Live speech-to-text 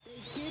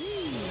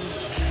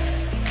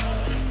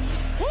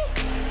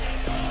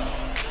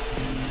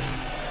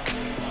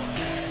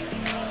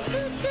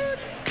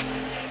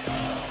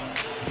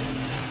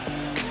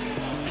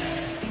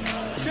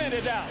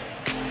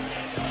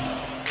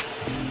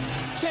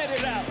get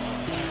it out.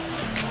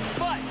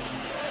 Fight.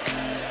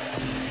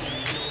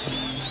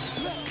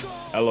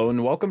 Hello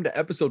and welcome to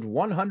episode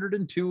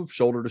 102 of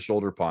Shoulder to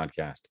Shoulder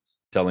Podcast,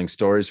 telling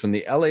stories from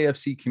the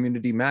LAFC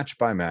community match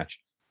by match,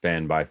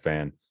 fan by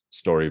fan,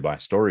 story by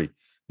story.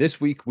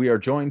 This week, we are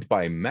joined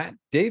by Matt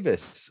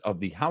Davis of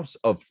the House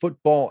of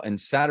Football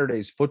and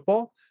Saturdays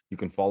Football. You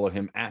can follow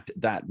him at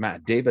that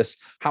Matt Davis,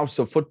 House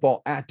of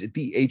Football at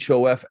the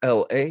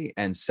HOFLA,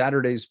 and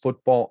Saturdays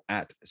Football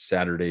at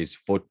Saturdays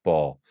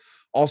Football.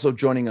 Also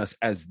joining us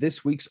as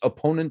this week's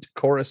opponent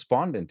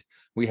correspondent,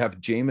 we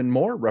have Jamin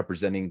Moore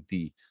representing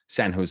the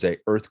San Jose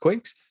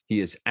Earthquakes. He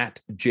is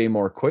at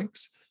JMoore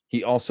Quakes.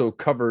 He also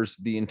covers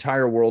the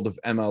entire world of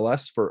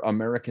MLS for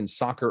American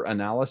Soccer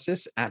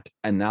Analysis at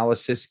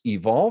Analysis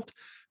Evolved.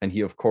 And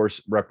he, of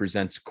course,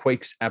 represents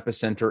Quakes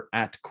Epicenter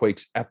at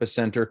Quakes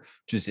Epicenter,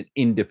 which is an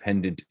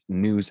independent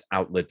news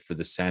outlet for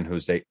the San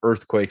Jose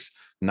Earthquakes.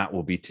 And that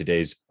will be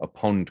today's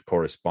opponent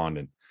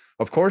correspondent.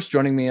 Of course,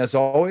 joining me as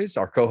always,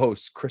 our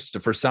co-hosts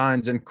Christopher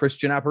Saenz and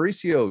Christian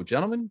Aparicio.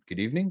 Gentlemen, good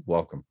evening.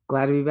 Welcome.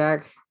 Glad to be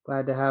back.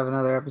 Glad to have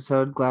another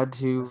episode. Glad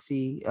to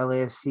see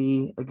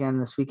LAFC again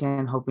this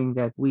weekend, hoping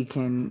that we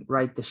can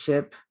right the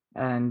ship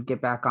and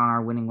get back on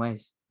our winning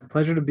ways.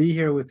 Pleasure to be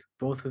here with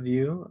both of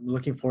you. I'm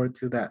looking forward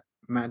to that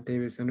Matt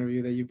Davis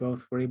interview that you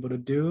both were able to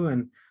do,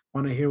 and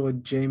want to hear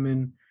what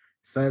Jamin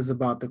says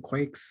about the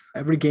Quakes.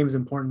 Every game is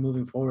important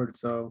moving forward,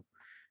 so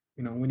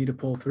we need to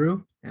pull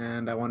through,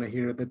 and I want to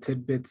hear the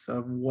tidbits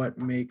of what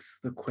makes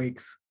the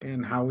Quakes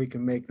and how we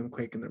can make them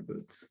quake in their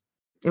boots.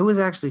 It was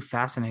actually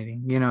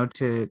fascinating,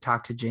 to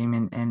talk to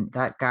Jamin, and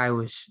that guy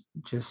was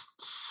just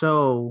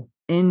so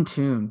in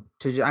tune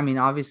to,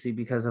 obviously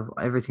because of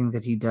everything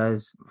that he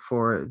does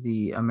for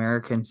the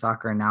American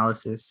Soccer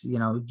Analysis,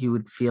 you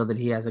would feel that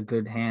he has a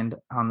good hand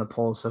on the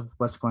pulse of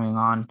what's going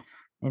on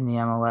in the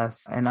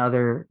MLS and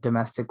other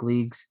domestic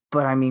leagues.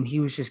 But he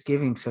was just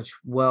giving such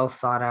well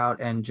thought out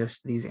and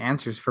just these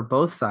answers for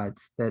both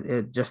sides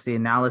that just the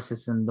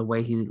analysis and the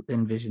way he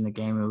envisioned the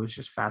game, it was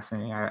just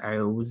fascinating.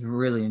 I was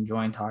really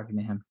enjoying talking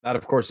to him. That,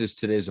 of course, is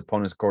today's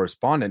opponent's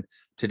correspondent.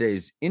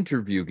 Today's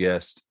interview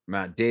guest,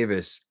 Matt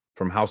Davis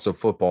from House of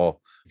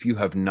Football. If you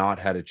have not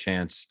had a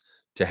chance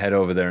to head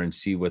over there and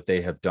see what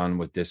they have done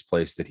with this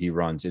place that he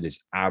runs, it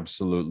is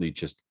absolutely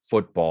just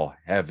football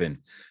heaven.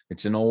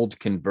 It's an old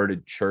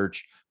converted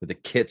church with a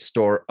kit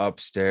store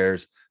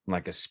upstairs and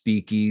like a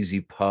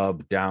speakeasy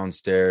pub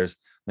downstairs.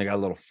 They got a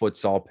little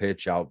futsal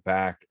pitch out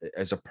back.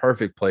 It's a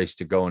perfect place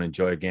to go and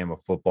enjoy a game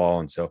of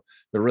football. And so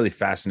a really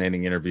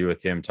fascinating interview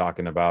with him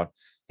talking about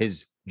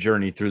his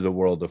journey through the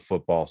world of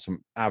football.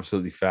 Some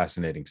absolutely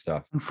fascinating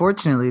stuff.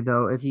 Unfortunately,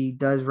 though, he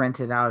does rent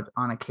it out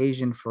on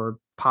occasion for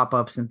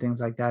pop-ups and things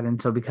like that.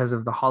 And so because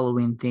of the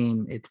Halloween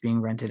theme, it's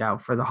being rented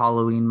out for the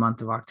Halloween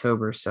month of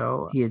October.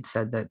 So he had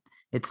said that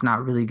it's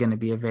not really going to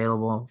be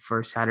available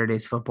for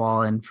Saturday's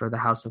Football and for the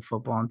House of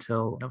Football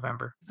until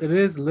November. It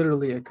is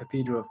literally a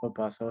cathedral of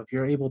football. So if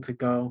you're able to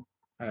go,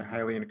 I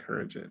highly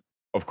encourage it.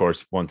 Of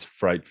course, once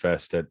Fright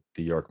Fest at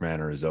the York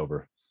Manor is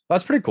over.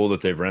 That's pretty cool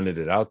that they've rented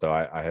it out, though.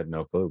 I had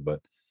no clue. But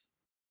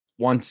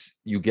once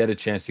you get a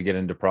chance to get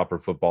into proper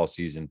football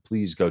season,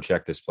 please go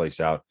check this place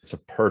out. It's a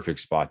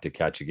perfect spot to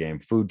catch a game.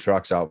 Food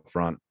trucks out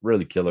front,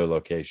 really killer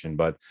location.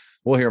 But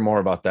we'll hear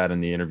more about that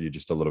in the interview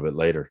just a little bit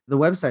later. The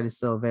website is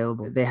still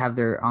available. They have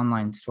their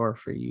online store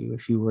for you.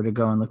 If you were to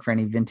go and look for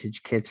any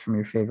vintage kits from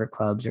your favorite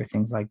clubs or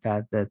things like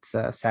that, that's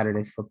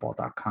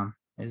SaturdaysFootball.com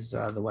is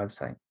the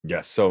website.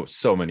 Yes,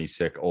 so many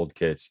sick old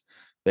kits.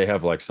 They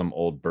have like some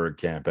old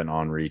Bergkamp and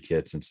Henri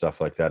kits and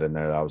stuff like that in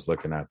there that I was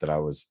looking at that I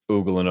was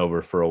oogling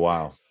over for a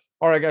while.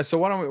 All right, guys. So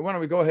why don't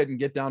we go ahead and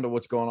get down to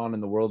what's going on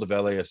in the world of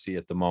LAFC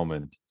at the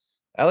moment.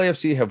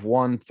 LAFC have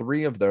won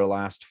 3 of their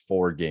last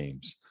 4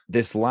 games.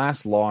 This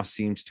last loss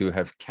seems to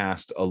have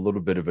cast a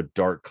little bit of a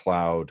dark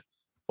cloud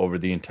over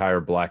the entire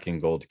black and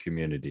gold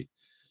community.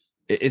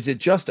 Is it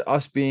just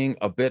us being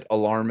a bit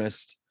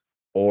alarmist,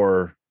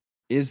 or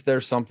is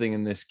there something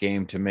in this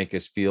game to make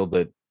us feel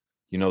that,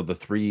 the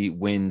 3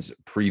 wins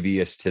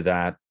previous to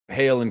that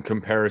pale in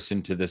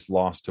comparison to this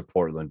loss to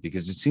Portland?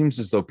 Because it seems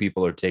as though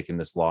people are taking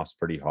this loss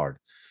pretty hard.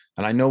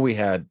 And I know we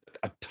had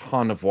a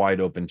ton of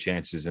wide open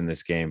chances in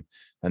this game,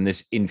 and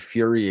this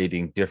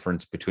infuriating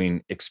difference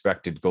between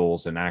expected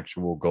goals and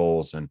actual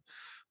goals. And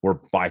we're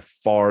by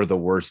far the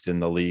worst in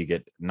the league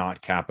at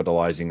not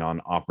capitalizing on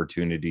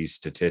opportunities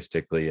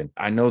statistically. And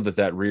I know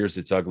that rears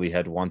its ugly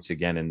head once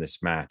again in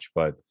this match,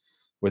 but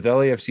with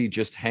LAFC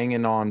just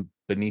hanging on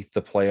beneath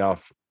the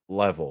playoff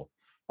level,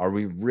 are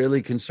we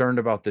really concerned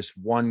about this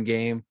one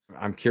game?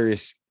 I'm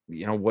curious,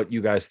 what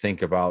you guys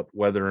think about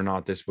whether or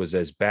not this was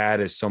as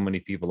bad as so many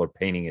people are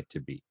painting it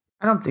to be.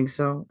 I don't think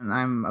so. And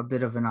I'm a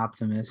bit of an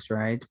optimist,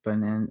 right? But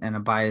and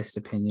a biased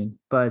opinion.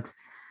 But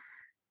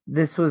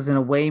this was an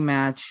away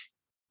match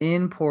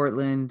in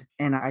Portland.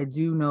 And I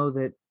do know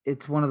that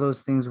it's one of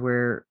those things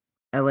where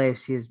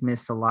LAFC has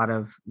missed a lot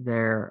of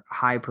their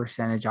high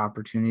percentage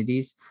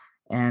opportunities.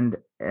 And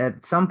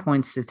at some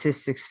point,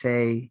 statistics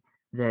say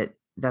that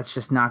that's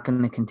just not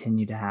going to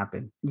continue to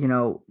happen. You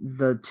know,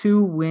 the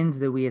 2 wins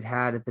that we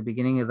had at the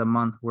beginning of the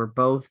month were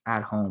both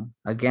at home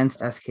against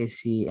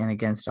SKC and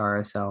against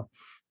RSL.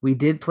 We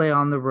did play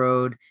on the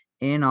road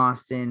in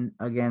Austin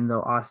again,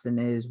 though Austin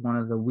is one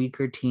of the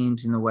weaker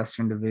teams in the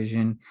Western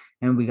Division,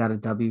 and we got a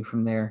W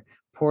from there.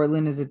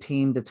 Portland is a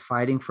team that's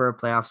fighting for a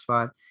playoff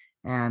spot,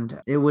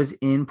 and it was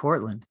in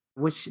Portland,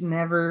 which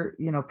never,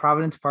 you know,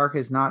 Providence Park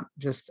is not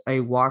just a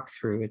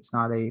walkthrough. It's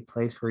not a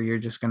place where you're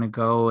just going to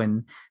go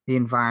and the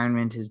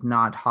environment is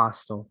not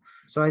hostile.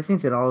 So I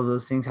think that all of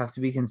those things have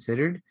to be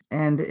considered.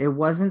 And it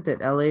wasn't that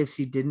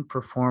LAFC didn't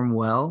perform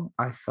well.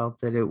 I felt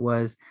that it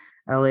was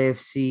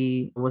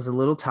LAFC was a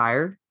little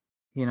tired.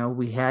 You know,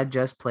 we had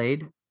just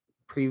played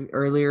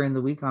earlier in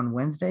the week on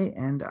Wednesday,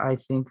 and I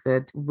think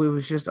that it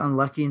was just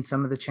unlucky in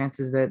some of the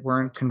chances that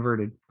weren't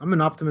converted. I'm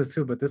an optimist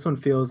too, but this one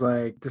feels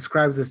like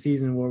describes a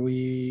season where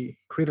we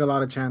created a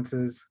lot of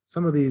chances.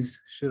 Some of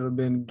these should have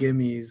been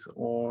gimmies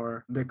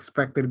or the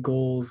expected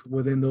goals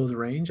within those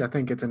range. I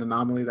think it's an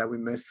anomaly that we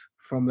missed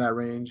from that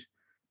range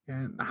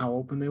and how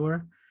open they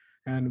were.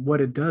 And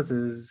what it does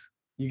is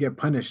you get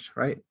punished,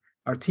 right?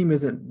 Our team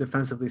isn't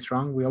defensively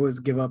strong. We always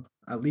give up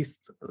at least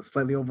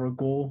slightly over a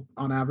goal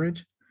on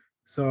average.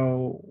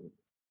 So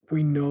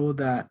we know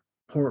that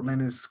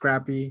Portland is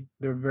scrappy.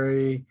 They're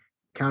very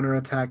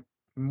counterattack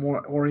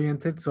more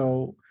oriented.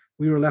 So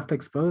we were left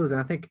exposed. And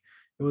I think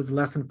it was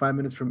less than 5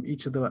 minutes from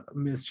each of the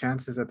missed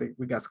chances that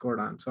we got scored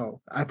on.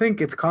 So I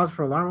think it's cause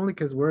for alarm only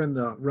because we're in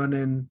the run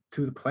in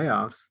to the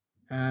playoffs.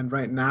 And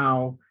right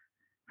now,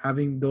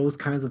 having those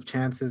kinds of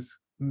chances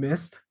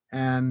missed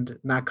and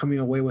not coming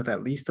away with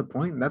at least a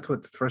point, that's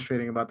what's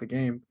frustrating about the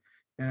game.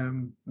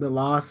 The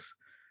loss,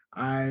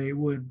 I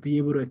would be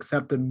able to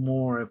accept it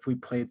more if we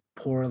played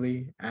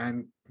poorly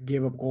and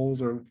gave up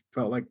goals or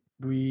felt like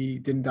we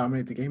didn't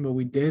dominate the game, but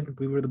we did.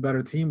 We were the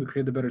better team. We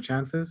created the better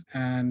chances.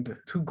 And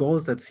 2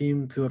 goals that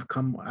seem to have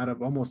come out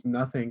of almost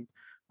nothing.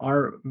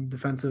 Our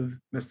defensive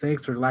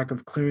mistakes or lack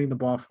of clearing the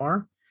ball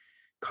far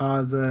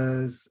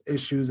causes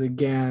issues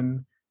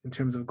again in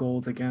terms of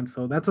goals again.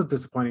 So that's what's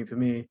disappointing to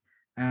me.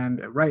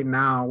 And right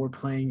now we're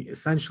playing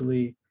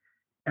essentially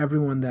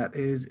everyone that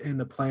is in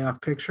the playoff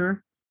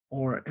picture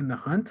or in the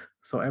hunt.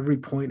 So every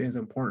point is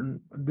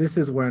important. This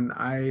is when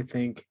I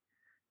think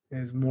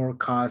is more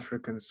cause for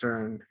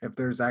concern if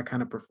there's that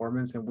kind of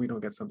performance and we don't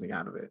get something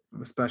out of it,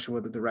 especially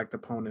with a direct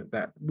opponent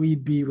that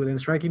we'd be within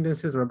striking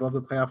distance or above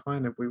the playoff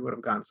line if we would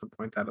have gotten some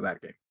points out of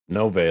that game.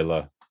 No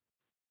Vela,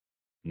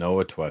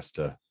 no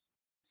Atuesta,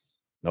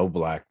 no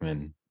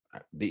Blackman.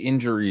 The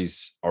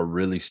injuries are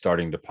really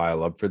starting to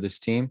pile up for this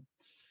team.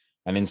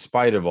 And in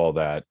spite of all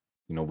that,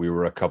 you know, we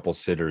were a couple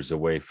sitters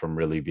away from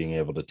really being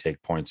able to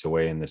take points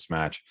away in this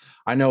match.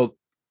 I know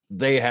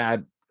they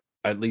had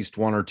at least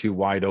 1 or 2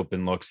 wide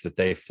open looks that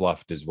they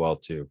fluffed as well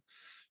too.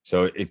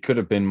 So it could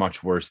have been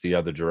much worse the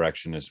other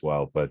direction as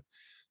well. But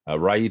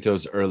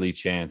Raito's early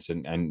chance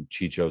and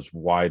Chicho's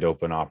wide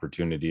open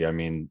opportunity. I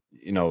mean,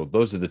 you know,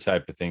 those are the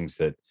type of things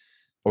that,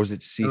 or was it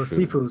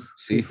Sifu?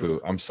 Sifu.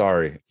 I'm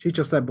sorry.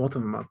 Chicho set both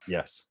of them up.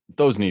 Yes.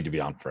 Those need to be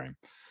on frame.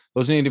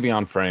 Those need to be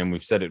on frame.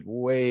 We've said it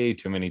way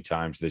too many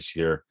times this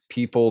year.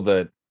 People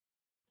that,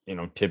 you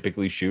know,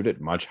 typically shoot at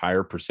much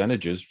higher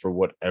percentages for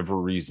whatever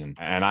reason.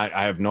 And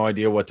I have no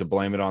idea what to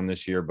blame it on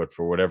this year, but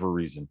for whatever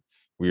reason,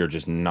 we are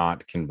just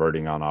not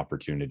converting on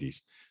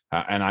opportunities.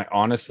 And I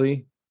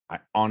honestly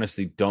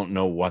don't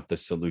know what the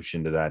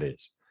solution to that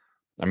is.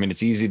 I mean,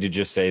 it's easy to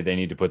just say they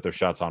need to put their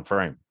shots on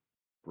frame,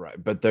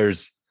 right? But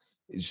there's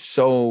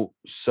so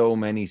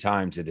many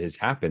times it has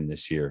happened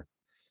this year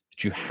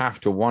that you have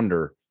to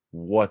wonder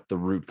what the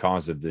root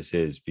cause of this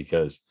is,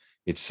 because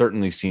it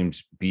certainly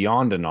seems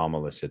beyond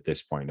anomalous at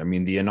this point. I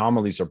mean, the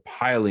anomalies are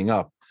piling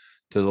up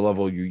to the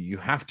level you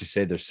have to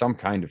say there's some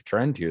kind of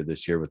trend here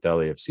this year with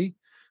LAFC.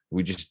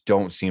 We just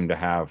don't seem to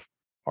have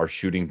our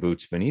shooting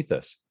boots beneath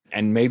us.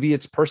 And maybe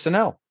it's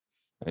personnel.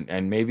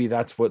 And maybe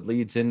that's what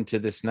leads into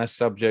this next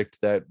subject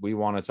that we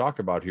want to talk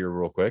about here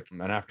real quick.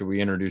 And after we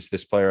introduce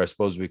this player, I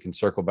suppose we can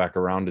circle back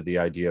around to the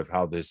idea of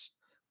how this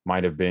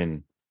might have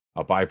been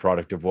a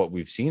byproduct of what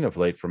we've seen of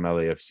late from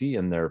LAFC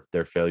and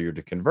their failure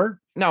to convert.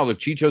 Now, look,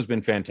 Chicho's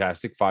been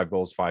fantastic. 5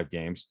 goals, 5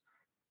 games.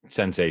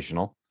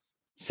 Sensational.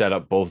 Set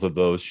up both of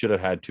those. Should have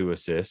had 2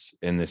 assists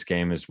in this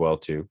game as well,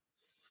 too.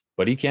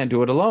 But he can't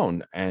do it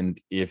alone. And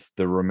if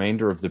the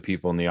remainder of the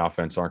people in the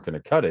offense aren't going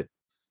to cut it,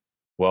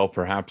 well,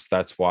 perhaps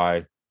that's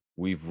why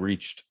we've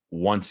reached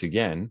once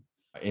again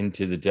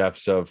into the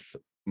depths of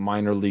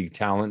minor league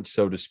talent,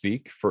 so to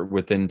speak, for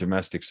within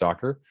domestic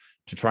soccer,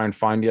 to try and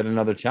find yet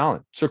another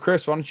talent. So,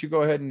 Chris, why don't you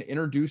go ahead and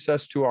introduce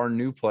us to our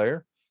new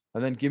player,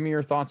 and then give me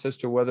your thoughts as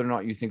to whether or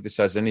not you think this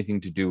has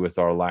anything to do with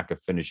our lack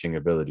of finishing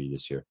ability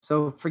this year.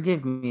 So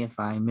forgive me if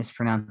I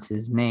mispronounce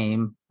his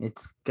name.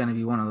 It's going to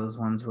be one of those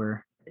ones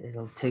where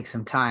it'll take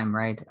some time,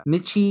 right?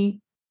 Michi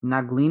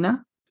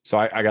Naglina. So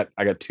I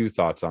got 2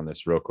 thoughts on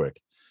this real quick.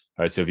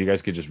 All right, so if you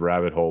guys could just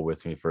rabbit hole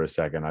with me for a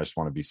second, I just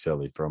want to be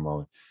silly for a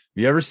moment.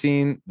 Have you ever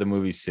seen the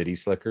movie City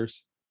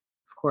Slickers?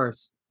 Of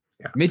course.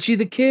 Yeah. Mitchie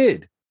the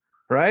Kid,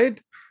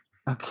 right?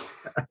 Okay.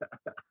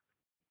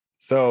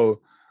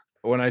 So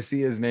when I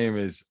see his name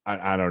is,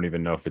 I don't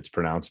even know if it's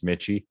pronounced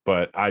Mitchie,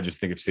 but I just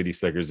think of City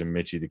Slickers and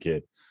Mitchie the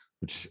Kid,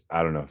 which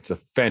I don't know. It's a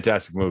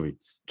fantastic movie.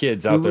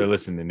 Kids out there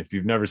listening, if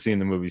you've never seen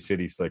the movie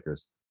City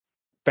Slickers,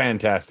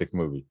 fantastic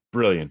movie.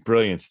 Brilliant,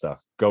 brilliant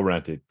stuff. Go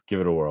rent it.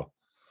 Give it a whirl.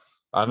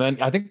 And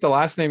then I think the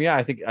last name,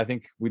 I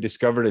think we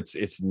discovered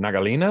it's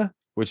Nagalina,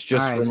 which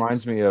just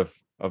reminds me of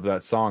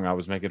that song I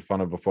was making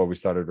fun of before we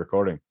started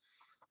recording.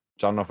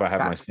 Which I don't know if I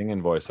have my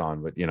singing voice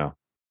on, but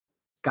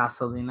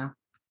Gasolina.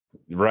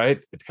 Right?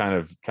 It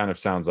kind of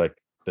sounds like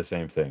the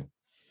same thing.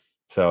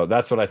 So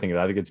that's what I think.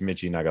 I think it's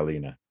Michi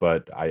Nagalina,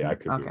 but I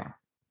could be. Okay.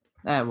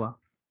 Well,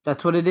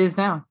 that's what it is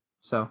now.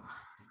 So,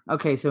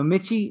 okay. So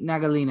Michi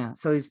Nagalina.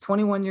 So he's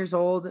 21 years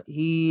old.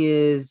 He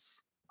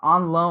is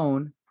on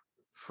loan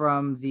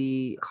from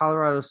the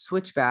Colorado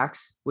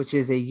Switchbacks, which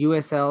is a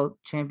USL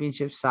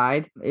championship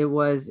side. It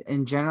was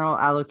in general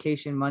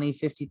allocation money.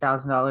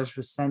 $50,000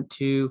 was sent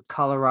to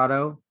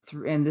Colorado,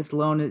 and this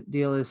loan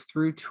deal is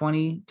through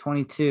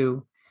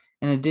 2022.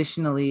 And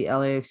additionally,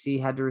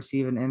 LAFC had to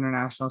receive an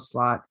international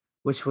slot,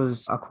 which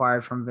was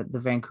acquired from the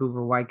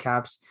Vancouver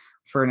Whitecaps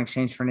for an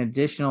exchange for an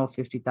additional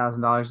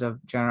 $50,000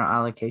 of general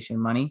allocation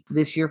money.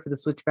 This year for the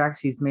Switchbacks,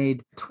 he's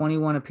made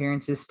 21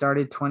 appearances,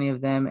 started 20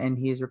 of them, and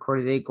he has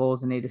recorded 8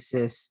 goals and 8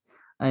 assists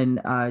in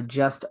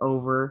just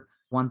over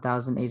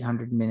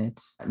 1,800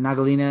 minutes.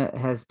 Nagalina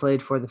has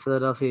played for the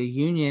Philadelphia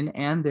Union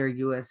and their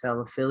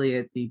USL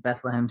affiliate, the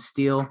Bethlehem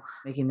Steel,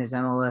 making his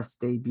MLS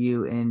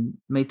debut in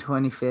May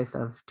 25th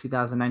of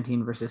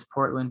 2019 versus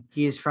Portland.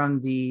 He is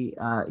he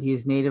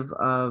is native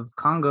of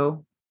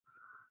Congo.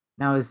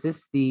 Now, is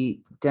this the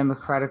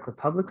Democratic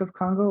Republic of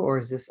Congo or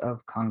is this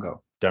of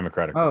Congo?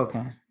 Democratic. Oh,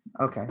 okay.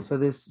 Okay. So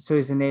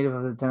he's a native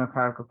of the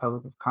Democratic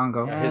Republic of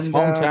Congo. Yeah, his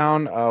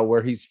hometown,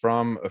 where he's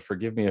from,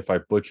 forgive me if I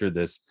butcher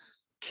this,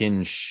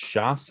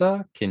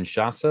 Kinshasa,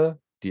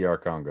 DR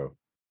Congo.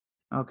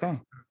 Okay.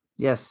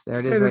 Yes, there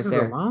it is. This is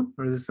a loan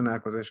or is this an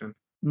acquisition?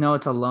 No,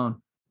 it's a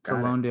loan. It's a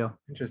loan deal.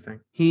 Interesting.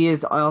 He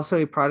is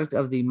also a product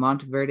of the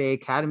Monteverde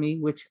Academy,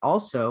 which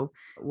also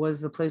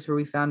was the place where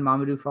we found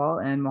Mamadou Fall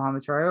and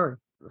Mohamed Traore.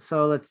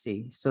 So let's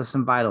see. So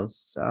some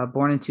vitals.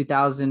 Born in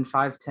 2000,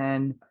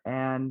 5'10",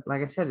 and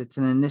like I said, it's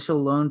an initial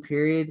loan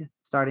period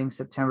starting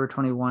September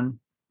 21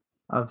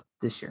 of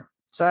this year.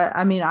 So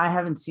I mean, I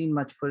haven't seen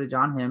much footage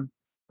on him,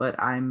 but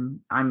I'm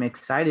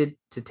excited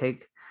to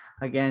take,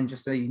 again,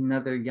 just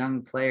another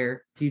young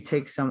player. If you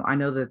take I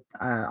know that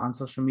on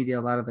social media,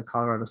 a lot of the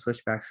Colorado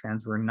Switchbacks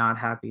fans were not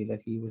happy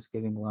that he was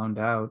getting loaned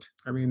out.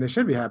 I mean, they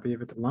should be happy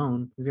if it's a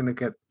loan. He's going to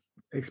get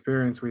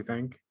experience, we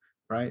think,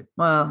 right?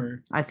 Well,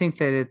 I think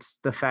that it's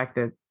the fact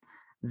that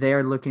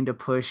they're looking to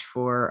push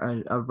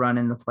for a run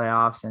in the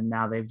playoffs, and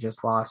now they've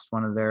just lost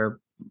one of their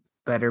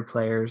better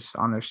players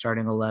on their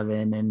starting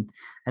 11. And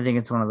I think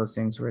it's one of those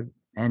things where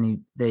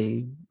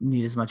they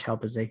need as much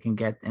help as they can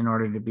get in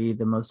order to be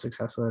the most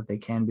successful that they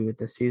can be with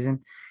this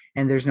season.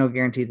 And there's no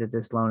guarantee that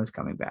this loan is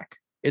coming back.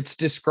 It's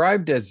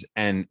described as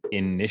an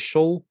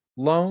initial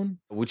loan,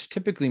 which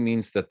typically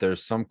means that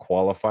there's some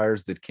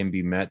qualifiers that can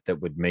be met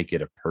that would make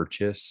it a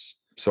purchase.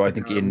 So I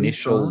think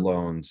initial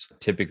loans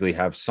typically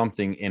have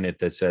something in it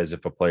that says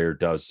if a player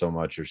does so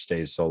much or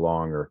stays so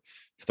long, or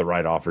if the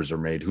right offers are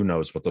made, who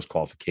knows what those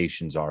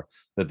qualifications are,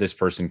 that this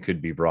person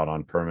could be brought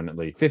on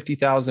permanently.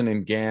 $50,000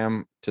 in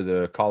GAM to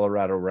the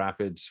Colorado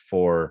Rapids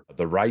for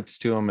the rights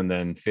to him, and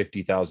then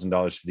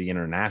 $50,000 for the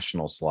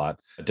international slot.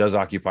 It does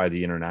occupy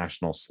the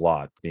international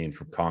slot, being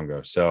from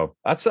Congo. So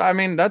that's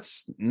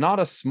not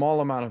a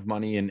small amount of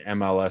money in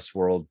MLS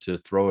world to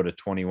throw at a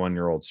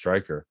 21-year-old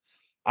striker.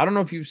 I don't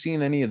know if you've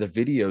seen any of the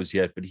videos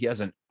yet, but he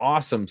has an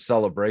awesome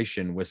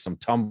celebration with some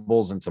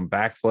tumbles and some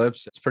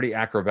backflips. It's pretty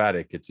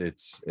acrobatic.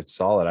 It's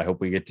solid. I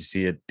hope we get to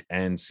see it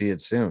and see it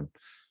soon,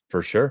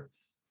 for sure.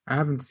 I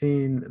haven't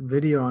seen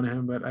video on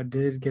him, but I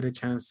did get a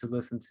chance to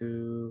listen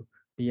to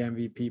the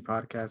MVP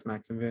podcast,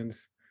 Max and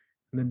Vince,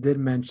 and they did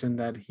mention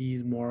that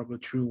he's more of a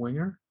true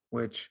winger,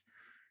 which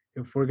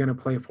if we're going to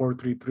play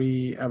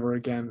 4-3-3 ever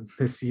again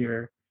this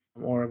year,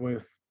 or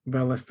with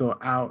Vela still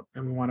out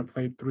and we want to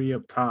play 3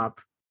 up top,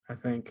 I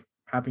think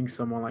having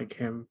someone like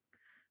him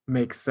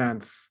makes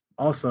sense.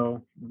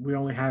 Also, we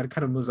only had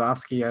kind of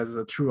Musovski as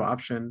a true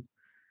option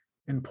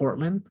in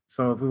Portland.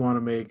 So if we want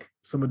to make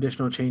some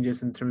additional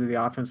changes in terms of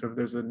the offense, or if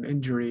there's an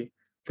injury,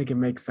 I think it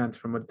makes sense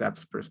from a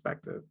depth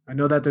perspective. I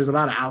know that there's a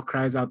lot of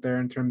outcries out there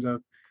in terms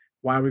of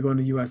why are we going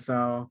to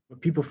USL,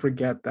 but people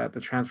forget that the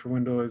transfer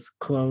window is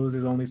closed.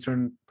 There's only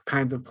certain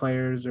kinds of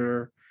players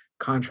or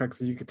contracts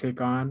that you could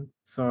take on.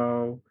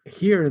 So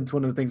here, it's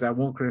one of the things I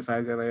won't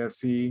criticize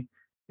LAFC,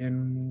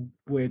 in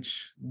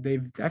which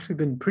they've actually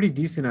been pretty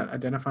decent at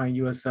identifying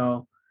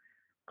USL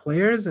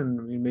players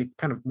and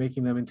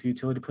making them into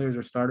utility players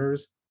or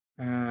starters,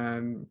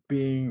 and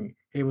being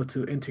able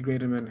to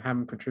integrate them and have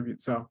them contribute.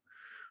 So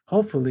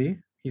hopefully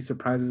he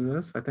surprises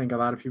us. I think a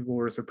lot of people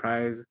were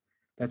surprised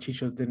that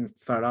Chicho didn't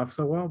start off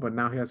so well, but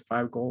now he has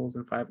 5 goals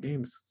in 5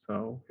 games.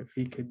 So if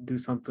he could do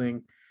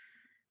something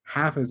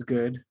half as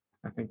good,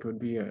 I think it would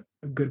be a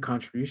good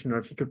contribution. Or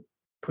if he could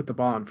put the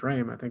ball in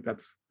frame, I think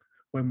that's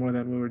way more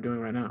than we were doing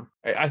right now.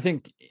 I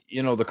think,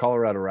 the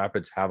Colorado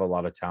Rapids have a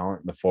lot of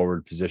talent in the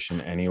forward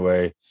position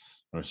anyway.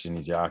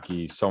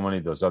 Shinichaki, so many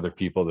of those other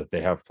people that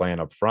they have playing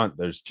up front,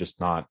 there's just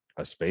not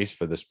a space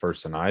for this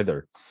person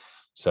either.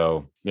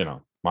 So,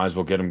 might as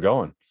well get them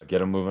going, get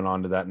them moving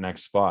on to that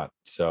next spot.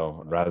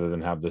 So rather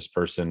than have this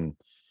person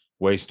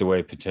waste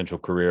away potential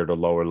career at a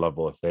lower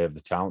level, if they have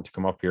the talent to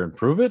come up here and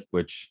prove it,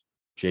 which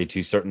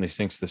JT certainly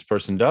thinks this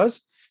person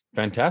does,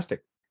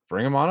 fantastic.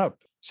 Bring them on up.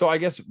 So I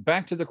guess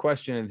back to the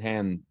question at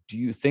hand, do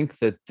you think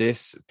that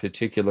this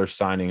particular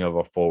signing of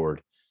a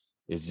forward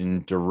is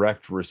in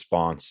direct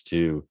response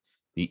to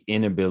the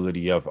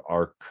inability of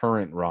our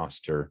current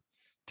roster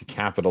to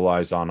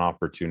capitalize on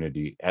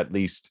opportunity, at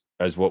least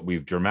as what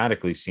we've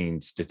dramatically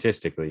seen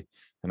statistically?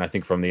 And I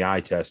think from the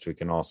eye test, we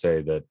can all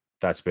say that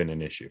that's been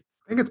an issue.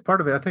 I think it's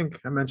part of it. I think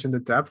I mentioned the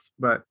depth,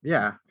 but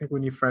yeah, I think we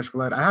need fresh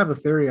blood. I have a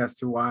theory as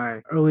to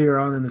why earlier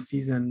on in the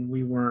season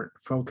we weren't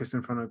focused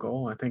in front of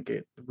goal. I think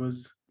it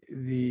was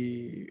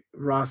the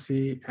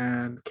Rossi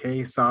and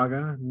Kay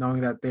saga,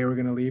 knowing that they were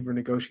going to leave or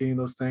negotiating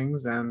those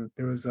things. And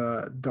there was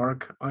a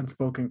dark,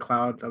 unspoken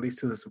cloud, at least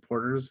to the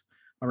supporters,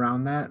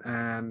 around that.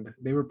 And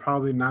they were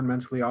probably not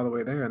mentally all the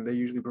way there, and they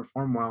usually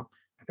perform well.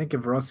 I think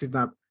if Rossi's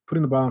not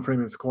putting the ball in frame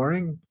and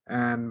scoring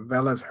and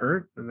Vela's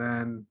hurt,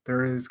 then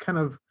there is kind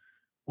of,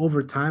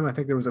 over time, I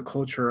think there was a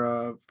culture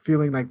of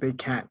feeling like they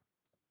can't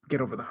get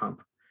over the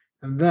hump.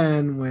 And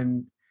then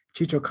when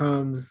Chicho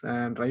comes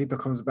and Rayito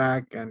comes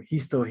back and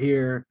he's still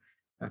here,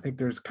 I think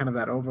there's kind of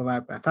that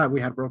overlap. I thought we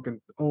had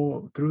broken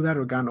through that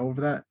or gone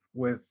over that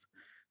with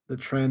the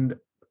trend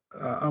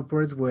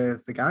upwards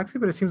with the Galaxy,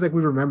 but it seems like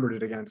we remembered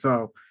it again.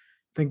 So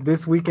I think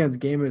this weekend's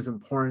game is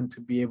important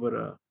to be able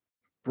to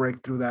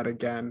break through that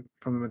again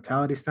from a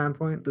mentality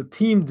standpoint. The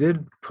team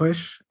did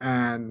push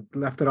and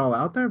left it all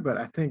out there, but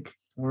I think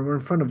when we're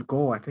in front of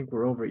goal, I think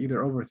we're either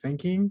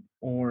overthinking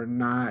or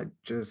not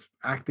just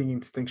acting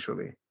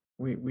instinctually.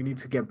 We need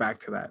to get back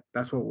to that.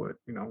 That's what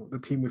the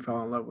team we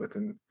fell in love with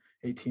in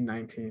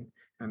 18-19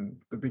 and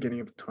the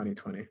beginning of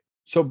 2020.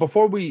 So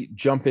before we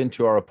jump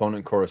into our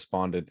opponent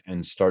correspondent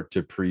and start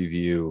to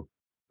preview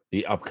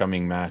the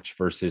upcoming match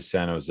versus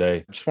San Jose,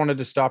 I just wanted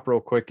to stop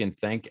real quick and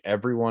thank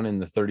everyone in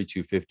the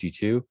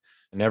 3252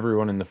 and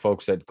everyone in the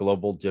folks at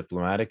Global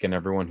Diplomatic and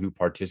everyone who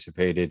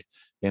participated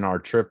in our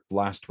trip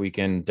last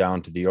weekend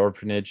down to the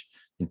orphanage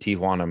in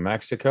Tijuana,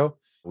 Mexico.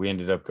 We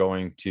ended up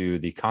going to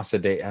the Casa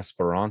de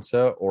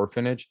Esperanza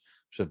orphanage,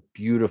 which is a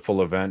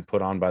beautiful event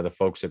put on by the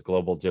folks at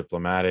Global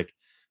Diplomatic.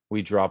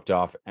 We dropped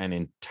off an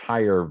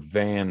entire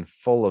van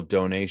full of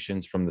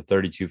donations from the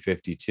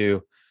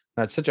 3252.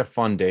 That's such a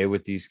fun day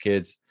with these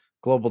kids.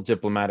 Global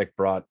Diplomatic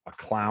brought a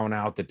clown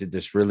out that did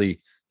this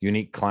really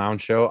unique clown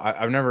show.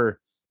 I've never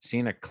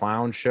seen a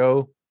clown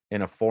show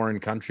in a foreign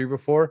country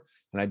before,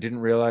 and I didn't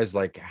realize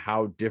like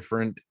how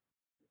different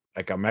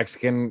like a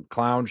Mexican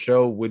clown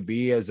show would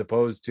be as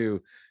opposed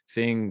to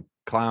seeing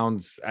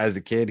clowns as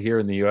a kid here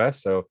in the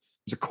US. So it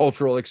was a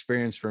cultural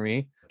experience for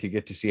me to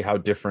get to see how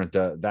different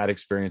that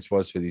experience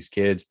was for these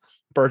kids.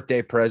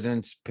 Birthday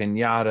presents,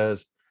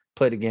 piñatas,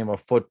 played a game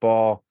of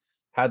football,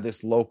 had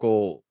this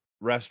local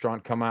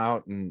restaurant come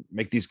out and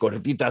make these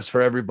gorditas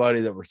for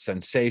everybody that were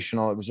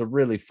sensational. It was a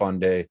really fun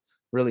day,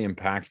 really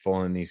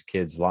impactful in these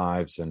kids'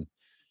 lives, and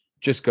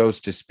just goes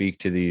to speak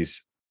to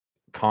these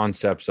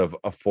concepts of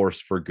a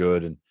force for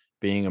good and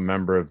being a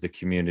member of the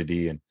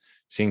community and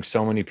seeing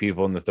so many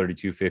people in the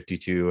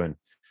 3252 and,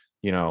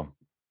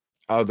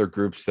 other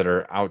groups that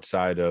are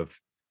outside of,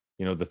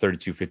 the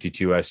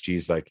 3252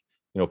 SGs, like,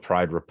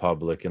 Pride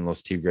Republic and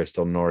Los Tigres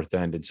del North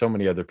End, and so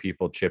many other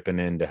people chipping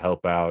in to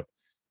help out,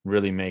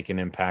 really make an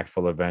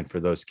impactful event for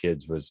those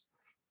kids was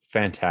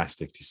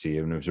fantastic to see.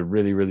 And it was a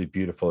really, really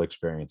beautiful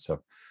experience.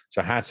 So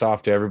hats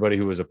off to everybody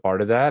who was a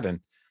part of that. And,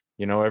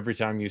 every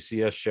time you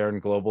see us sharing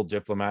Global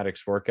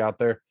Diplomatic's work out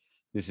there,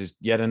 this is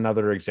yet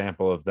another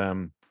example of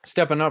them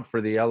stepping up for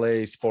the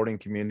LA sporting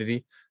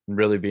community and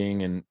really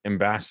being an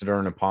ambassador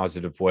in a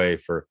positive way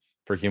for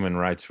human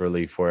rights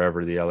relief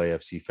wherever the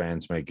LAFC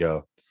fans may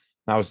go.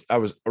 That was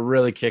a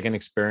really kicking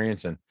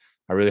experience, and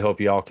I really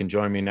hope you all can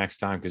join me next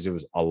time because it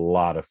was a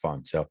lot of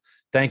fun. So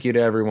thank you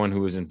to everyone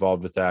who was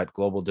involved with that.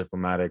 Global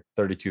Diplomatic,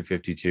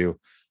 3252,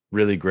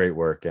 really great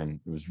work, and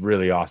it was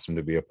really awesome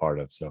to be a part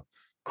of. So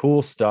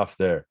cool stuff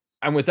there.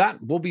 And with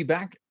that, we'll be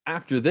back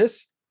after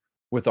this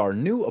with our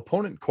new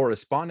opponent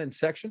correspondent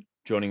section.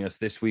 Joining us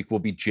this week will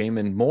be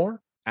Jamin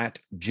Moore at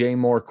J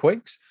Moore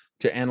Quakes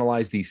to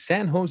analyze the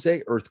San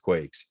Jose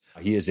Earthquakes.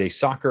 He is a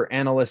soccer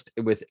analyst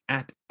with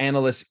at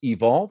Analysts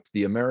Evolved,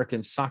 the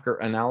American Soccer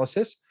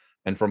Analysis,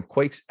 and from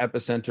Quakes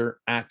Epicenter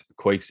at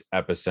Quakes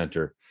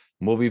Epicenter.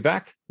 We'll be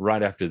back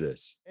right after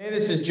this. Hey,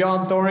 this is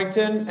John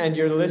Thorrington, and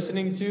you're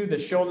listening to the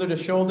Shoulder to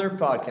Shoulder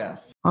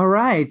podcast. All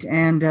right.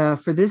 And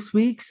for this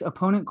week's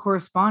opponent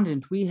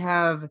correspondent, we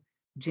have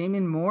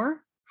Jamin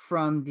Moore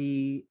from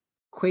the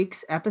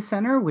Quakes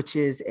Epicenter, which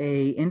is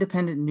a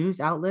independent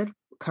news outlet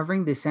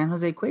covering the San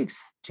Jose Quakes.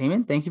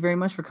 Jamin, thank you very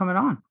much for coming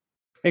on.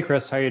 Hey,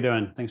 Chris, how are you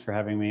doing? Thanks for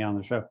having me on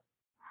the show.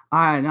 No,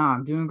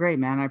 I'm doing great,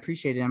 man. I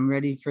appreciate it. I'm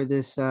ready for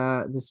this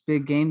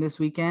big game this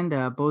weekend.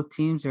 Both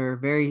teams are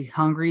very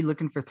hungry,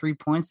 looking for 3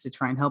 points to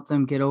try and help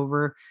them get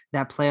over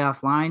that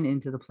playoff line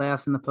into the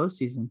playoffs in the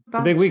postseason. It's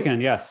a big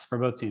weekend, yes, for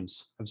both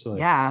teams.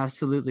 Absolutely. Yeah,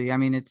 absolutely. I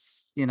mean,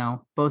 it's,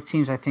 both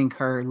teams I think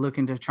are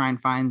looking to try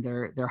and find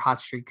their hot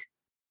streak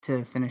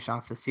to finish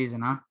off the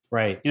season, huh?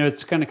 Right.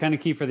 It's kind of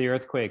key for the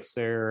Earthquakes.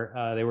 They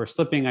were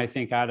slipping, I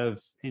think, out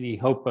of any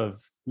hope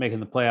of making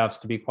the playoffs,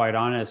 to be quite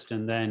honest,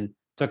 and then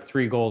took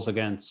 3 goals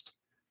against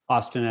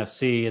Austin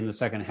FC in the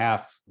second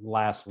half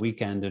last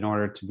weekend in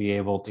order to be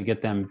able to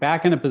get them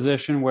back in a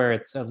position where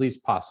it's at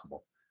least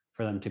possible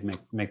for them to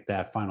make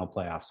that final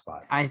playoff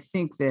spot. I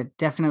think that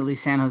definitely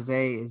San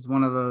Jose is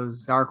one of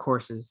those dark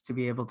horses to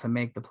be able to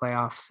make the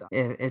playoffs.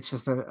 It's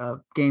just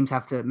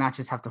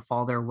matches have to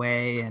fall their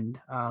way, and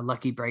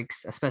lucky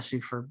breaks,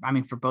 especially for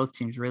both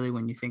teams, really,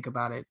 when you think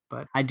about it.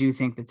 But I do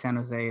think that San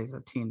Jose is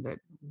a team that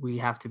we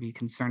have to be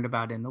concerned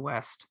about in the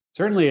West.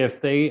 Certainly, if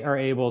they are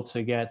able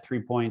to get 3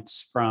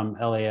 points from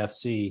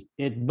LAFC,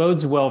 it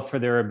bodes well for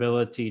their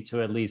ability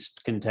to at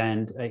least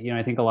contend.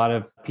 I think a lot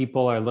of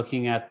people are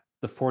looking at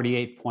the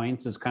 48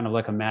 points as kind of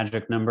like a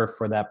magic number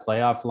for that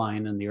playoff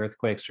line, and the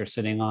Earthquakes are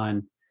sitting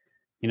on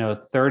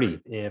 30.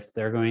 If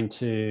they're going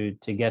to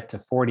get to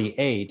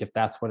 48, if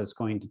that's what it's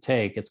going to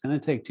take, it's going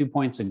to take 2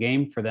 points a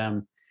game for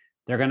them.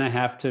 They're going to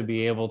have to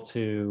be able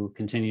to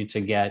continue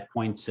to get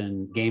points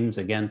in games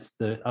against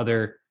the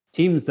other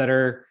teams that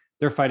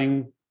they're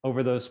fighting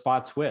over those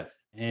spots with.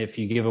 If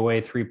you give away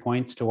 3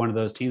 points to one of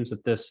those teams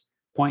at this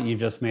point, you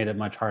just made it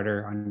much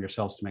harder on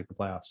yourselves to make the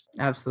playoffs.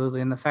 Absolutely.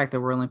 And the fact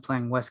that we're only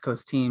playing West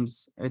Coast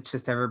teams, it's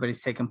just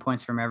everybody's taking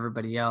points from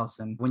everybody else.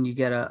 And when you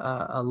get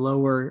a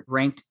lower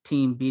ranked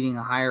team beating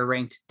a higher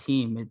ranked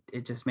team,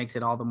 it just makes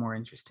it all the more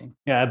interesting.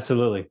 Yeah,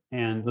 absolutely.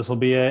 And this will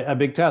be a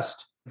big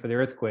test for the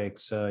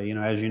Earthquakes.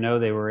 As you know,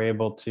 they were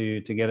able to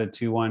get a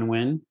 2-1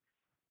 win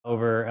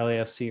over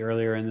LAFC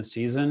earlier in the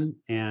season.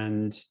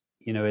 And,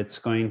 it's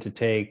going to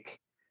take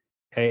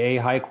a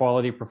high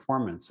quality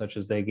performance such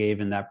as they gave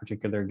in that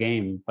particular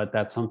game. But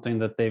that's something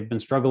that they've been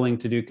struggling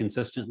to do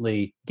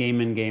consistently game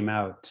in, game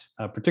out,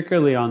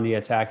 particularly on the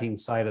attacking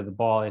side of the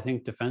ball. I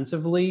think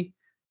defensively,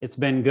 it's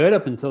been good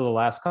up until the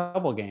last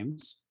couple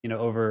games,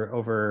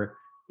 over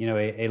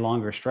a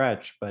longer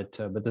stretch. But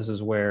this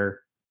is where,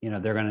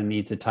 they're going to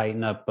need to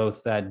tighten up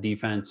both that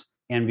defense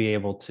and be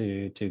able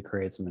to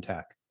create some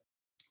attack.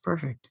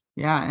 Perfect.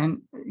 Yeah.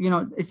 And,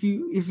 if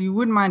you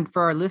wouldn't mind,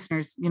 for our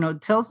listeners,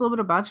 tell us a little bit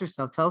about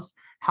yourself. Tell us,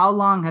 how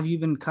long have you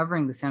been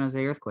covering the San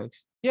Jose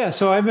Earthquakes? Yeah,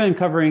 so I've been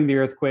covering the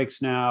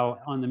Earthquakes now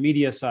on the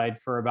media side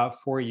for about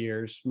 4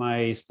 years.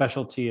 My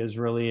specialty is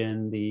really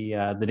in the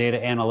data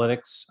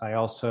analytics. I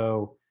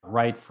also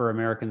write for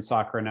American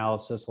Soccer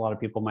Analysis. A lot of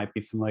people might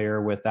be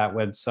familiar with that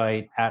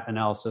website,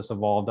 @Analysis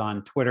Evolved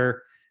on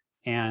Twitter.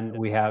 And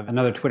we have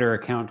another Twitter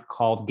account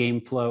called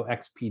Gameflow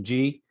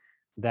XPG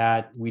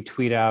that we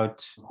tweet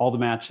out all the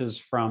matches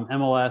from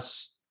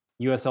MLS,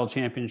 USL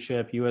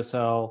Championship,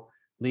 USL,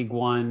 League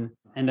One,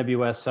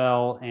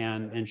 NWSL,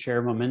 and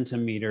share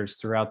momentum meters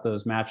throughout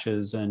those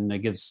matches. And it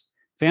gives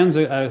fans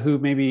who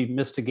maybe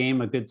missed a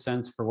game a good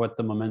sense for what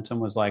the momentum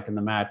was like in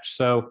the match.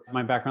 So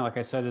my background, like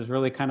I said, is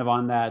really kind of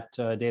on that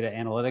data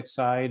analytics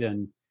side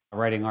and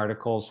writing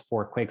articles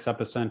for Quakes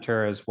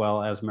Epicenter as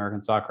well as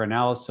American Soccer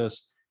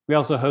Analysis. We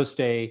also host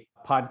a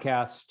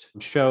podcast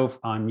show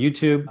on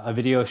YouTube, a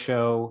video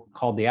show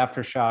called The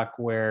Aftershock,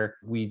 where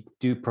we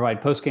do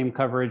provide post-game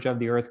coverage of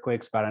the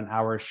Earthquakes, about an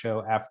hour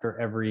show after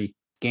every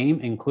game,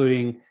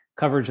 including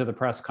coverage of the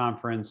press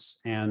conference.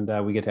 And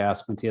we get to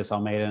ask Matias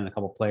Almeida and a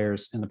couple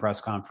players in the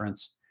press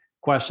conference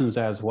questions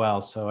as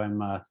well. So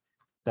I'm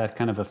that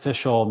kind of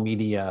official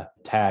media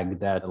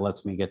tag that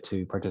lets me get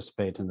to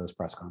participate in those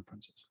press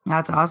conferences.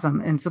 That's awesome.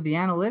 And so the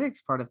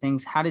analytics part of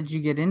things, how did you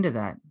get into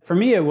that? For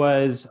me,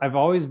 I've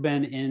always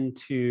been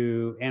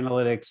into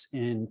analytics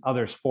in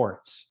other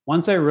sports.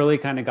 Once I really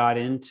kind of got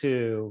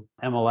into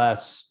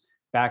MLS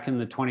back in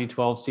the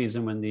 2012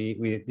 season when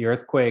the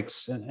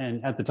Earthquakes,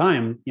 and at the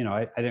time,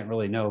 I didn't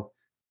really know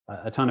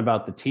a ton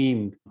about the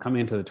team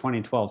coming into the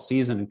 2012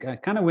 season. I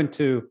kind of went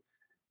to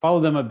follow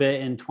them a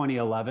bit in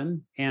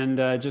 2011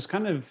 and just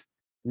kind of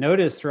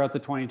noticed throughout the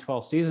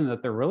 2012 season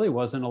that there really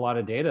wasn't a lot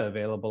of data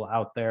available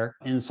out there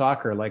in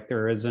soccer like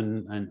there is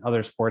in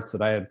other sports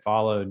that I had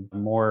followed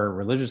more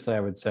religiously, I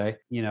would say,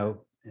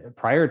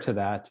 prior to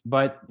that.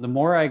 But the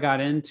more I got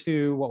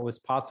into what was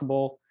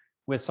possible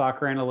with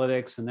soccer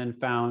analytics, and then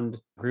found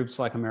groups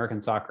like American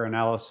Soccer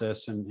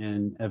Analysis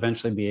and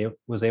eventually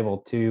was able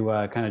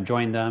to kind of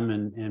join them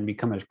and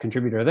become a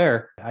contributor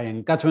there,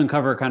 I got to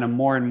uncover kind of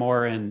more and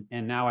more. And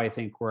now I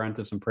think we're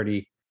onto some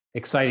pretty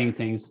exciting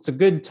things. It's a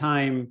good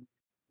time,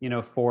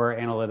 for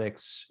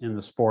analytics in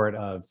the sport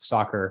of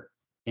soccer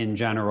in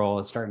general.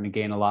 It's starting to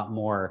gain a lot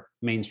more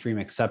mainstream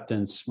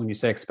acceptance. When you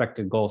say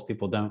expected goals,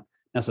 people don't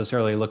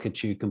necessarily look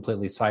at you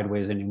completely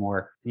sideways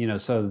anymore.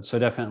 So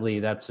definitely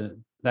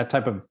that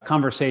type of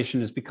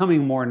conversation is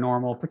becoming more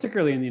normal,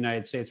 particularly in the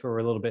United States, where we're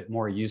a little bit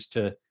more used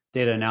to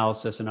data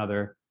analysis and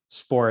other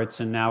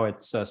sports, and now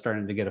it's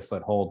starting to get a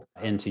foothold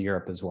into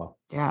Europe as well.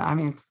 Yeah, I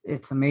mean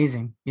it's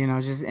amazing, you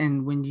know. Just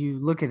and when you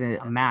look at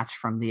a match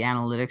from the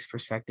analytics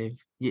perspective,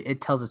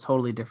 it tells a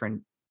totally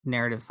different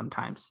narrative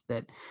sometimes.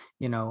 That,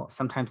 you know,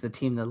 sometimes the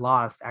team that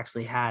lost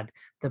actually had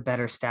the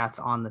better stats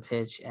on the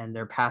pitch and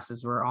their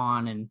passes were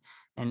on and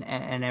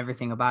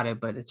everything about it,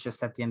 but it's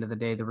just at the end of the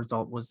day the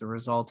result was the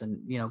result. And,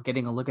 you know,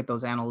 getting a look at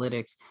those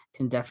analytics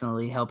can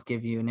definitely help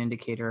give you an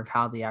indicator of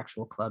how the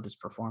actual club is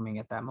performing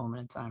at that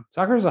moment in time.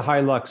 Soccer is a high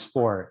luck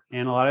sport,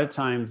 and a lot of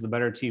times the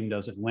better team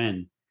doesn't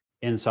win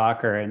in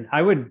soccer. And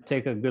I would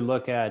take a good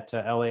look at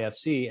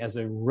LAFC as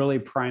a really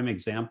prime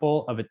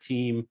example of a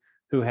team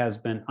who has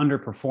been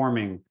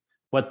underperforming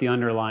what the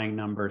underlying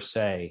numbers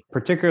say,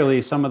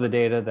 particularly some of the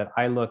data that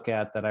I look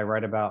at that I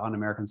write about on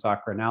American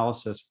Soccer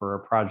Analysis for a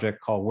project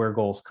called Where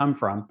Goals Come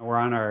From. We're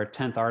on our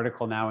 10th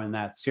article now in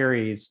that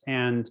series,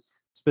 and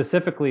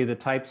specifically the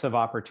types of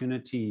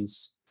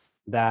opportunities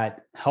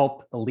that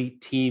help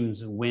elite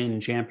teams win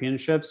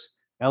championships,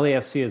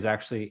 LAFC is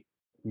actually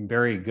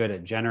very good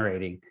at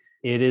generating.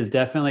 It is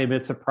definitely a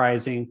bit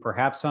surprising,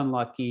 perhaps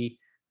unlucky,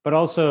 but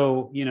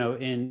also, you know,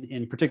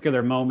 in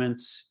particular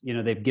moments, you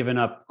know, they've given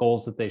up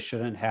goals that they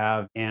shouldn't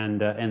have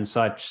and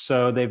such.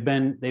 So they've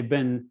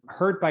been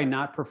hurt by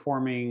not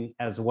performing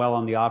as well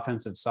on the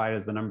offensive side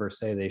as the numbers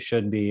say they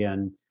should be,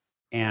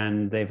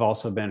 and they've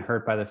also been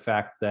hurt by the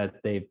fact that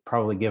they've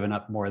probably given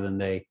up more than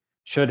they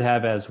should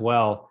have as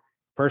well.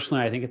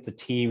 Personally, I think it's a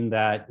team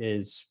that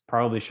is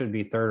probably should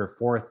be third or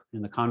fourth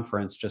in the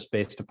conference just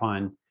based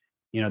upon,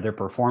 you know, their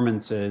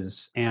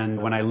performances.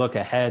 And when I look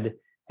ahead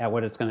at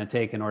what it's going to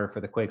take in order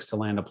for the Quakes to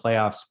land a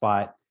playoff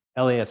spot,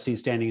 LAFC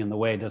standing in the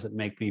way doesn't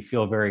make me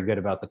feel very good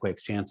about the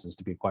Quakes' chances,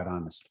 to be quite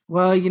honest.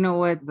 Well, you know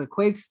what? The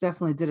Quakes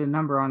definitely did a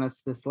number on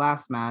us this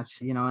last match,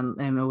 you know,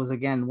 and it was,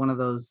 again, one of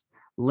those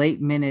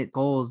late minute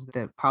goals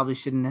that probably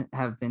shouldn't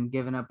have been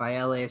given up by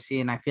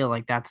LAFC. And I feel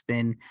like that's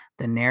been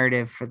the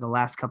narrative for the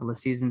last couple of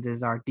seasons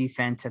is our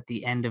defense at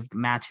the end of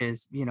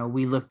matches. You know,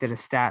 we looked at a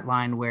stat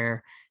line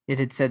where it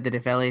had said that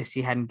if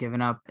LAFC hadn't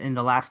given up in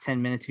the last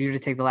 10 minutes, if you were to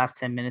take the last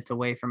 10 minutes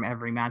away from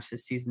every match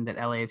this season, that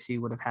LAFC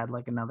would have had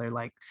like another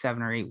like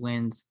 7 or 8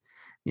 wins.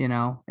 You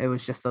know, it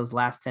was just those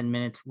last 10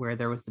 minutes where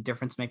there was the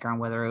difference maker on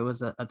whether it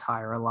was a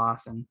tie or a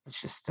loss. And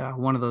it's just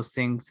one of those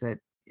things that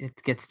it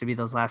gets to be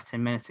those last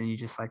 10 minutes and you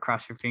just like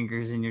cross your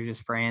fingers and you're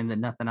just praying that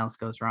nothing else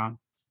goes wrong.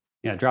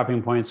 Yeah,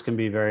 dropping points can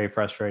be very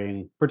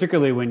frustrating,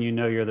 particularly when you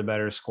know you're the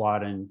better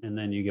squad and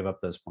then you give up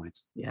those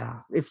points. Yeah.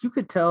 If you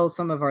could tell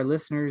some of our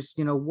listeners,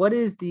 you know, what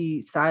is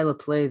the style of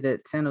play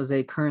that San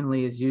Jose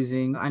currently is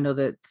using? I know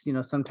that, you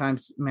know,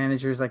 sometimes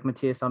managers like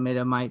Matias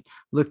Almeyda might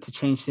look to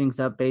change things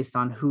up based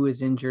on who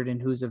is injured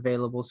and who's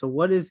available. So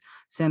what is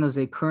San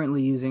Jose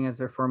currently using as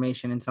their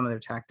formation and some of their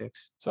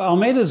tactics? So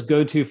Almeida's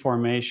go-to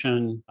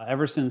formation,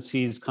 ever since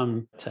he's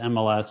come to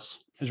MLS,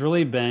 has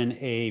really been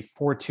a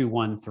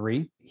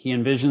 4-2-1-3. He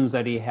envisions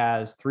that he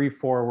has 3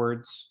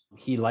 forwards.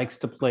 He likes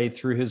to play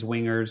through his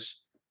wingers.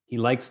 He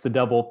likes the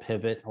double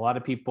pivot. A lot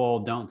of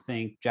people don't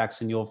think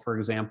Jackson Yueill, for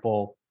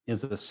example,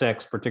 is a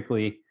 6,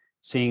 particularly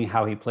seeing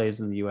how he plays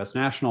in the U.S.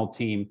 national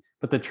team.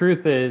 But the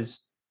truth is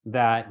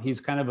that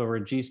he's kind of a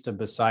regista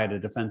beside a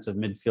defensive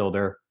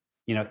midfielder,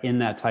 you know, in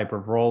that type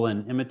of role.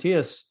 And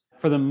Matias,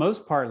 for the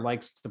most part,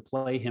 likes to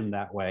play him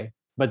that way.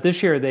 But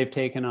this year they've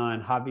taken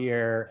on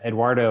Javier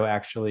Eduardo,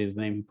 actually is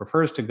the name he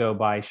prefers to go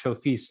by,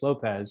 Chofis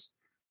Lopez,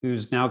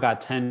 who's now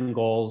got 10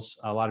 goals.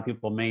 A lot of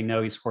people may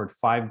know he scored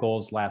 5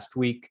 goals last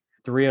week,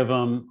 3 of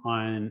them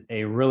on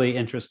a really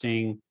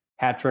interesting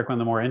hat trick, one of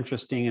the more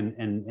interesting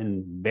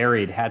and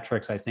varied hat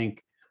tricks I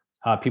think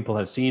people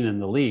have seen in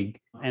the league.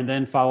 And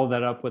then followed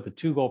that up with a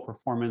 2-goal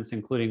performance,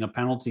 including a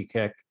penalty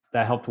kick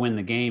that helped win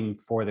the game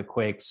for the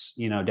Quakes,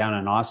 you know, down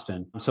in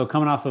Austin. So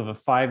coming off of a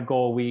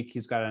 5-goal week,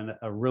 he's got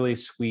a really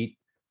sweet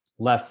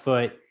left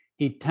foot.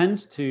 He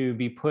tends to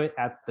be put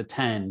at the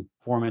 10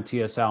 for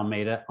Matias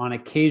Almeyda. On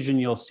occasion,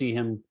 you'll see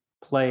him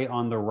play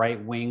on the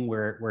right wing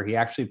where he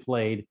actually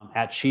played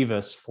at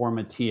Chivas for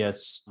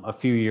Matias a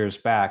few years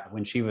back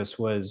when Chivas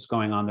was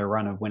going on their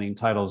run of winning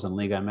titles in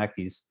Liga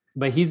MX.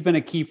 But he's been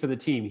a key for the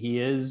team. He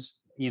is,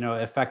 you know,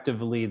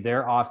 effectively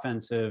their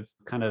offensive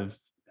kind of,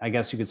 I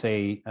guess you could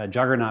say,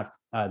 juggernaut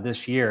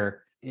this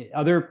year.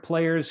 Other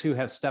players who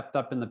have stepped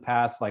up in the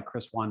past, like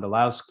Chris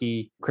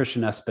Wondolowski,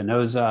 Christian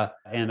Espinoza,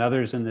 and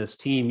others in this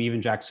team,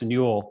 even Jackson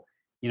Yueill,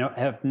 you know,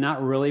 have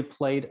not really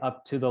played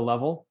up to the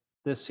level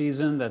this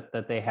season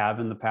that they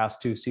have in the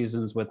past 2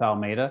 seasons with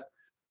Almeyda.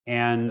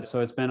 And so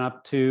it's been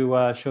up to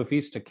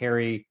Chofis to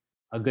carry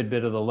a good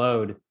bit of the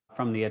load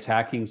from the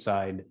attacking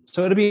side.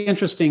 So it'll be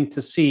interesting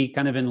to see,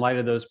 kind of in light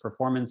of those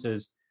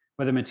performances,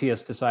 whether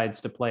Matias decides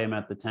to play him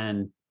at the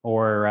 10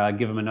 or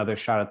give him another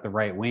shot at the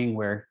right wing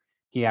where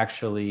he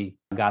actually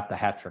got the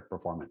hat trick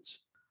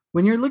performance.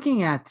 When you're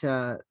looking at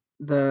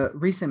the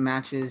recent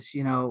matches,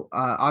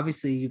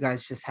 obviously you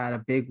guys just had a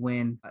big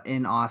win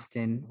in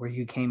Austin where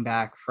you came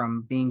back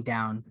from being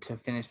down to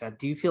finish that.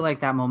 Do you feel like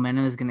that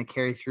momentum is going to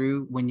carry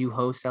through when you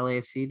host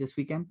LAFC this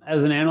weekend?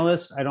 As an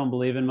analyst, I don't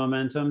believe in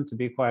momentum, to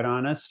be quite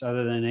honest,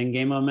 other than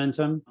in-game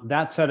momentum.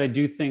 That said, I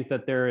do think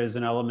that there is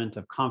an element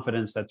of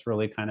confidence that's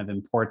really kind of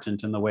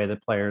important in the way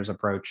that players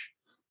approach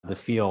the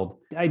field.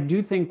 I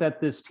do think that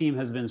this team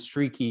has been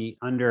streaky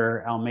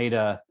under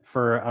Almeida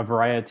for a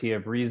variety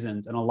of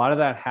reasons. And a lot of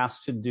that has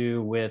to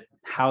do with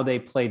how they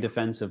play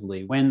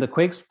defensively. When the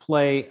Quakes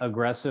play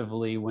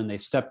aggressively, when they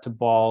step to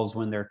balls,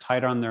 when they're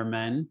tight on their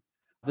men,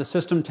 the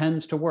system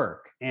tends to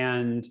work.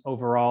 And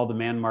overall, the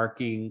man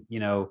marking,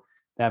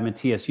 that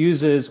Matias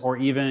uses, or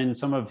even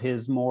some of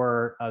his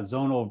more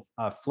zonal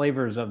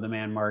flavors of the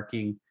man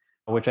marking,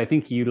 which I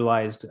think he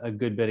utilized a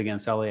good bit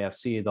against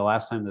LAFC the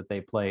last time that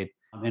they played,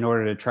 in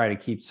order to try to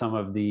keep some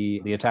of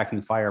the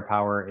attacking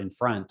firepower in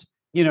front.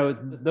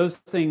 Those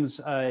things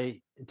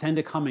tend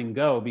to come and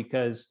go,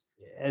 because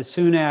as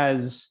soon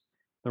as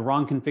the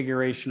wrong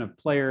configuration of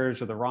players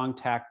or the wrong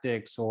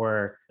tactics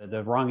or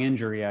the wrong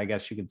injury, I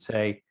guess you could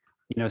say,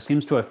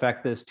 seems to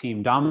affect this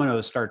team,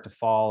 dominoes start to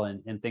fall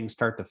and things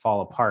start to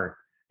fall apart.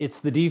 It's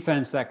the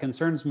defense that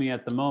concerns me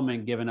at the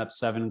moment, giving up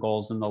 7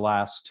 goals in the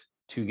last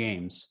 2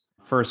 games.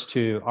 First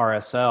to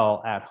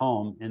RSL at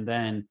home, and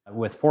then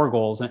with 4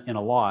 goals in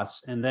a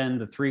loss, and then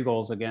the 3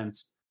 goals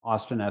against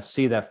Austin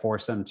FC that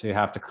forced them to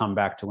have to come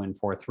back to win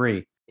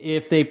 4-3.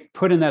 If they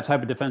put in that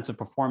type of defensive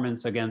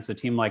performance against a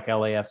team like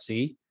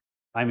LAFC,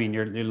 I mean,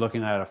 you're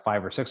looking at a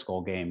 5 or 6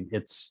 goal game.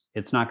 It's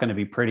not going to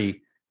be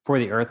pretty for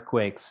the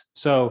Earthquakes.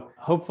 So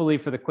hopefully,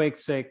 for the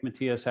Quakes' sake,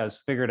 Matias has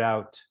figured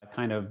out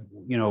kind of,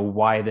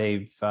 why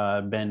they've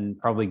been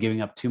probably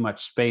giving up too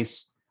much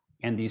space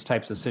in these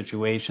types of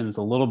situations,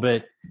 a little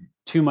bit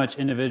too much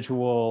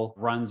individual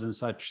runs and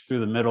such through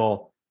the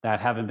middle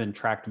that haven't been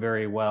tracked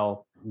very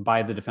well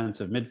by the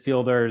defensive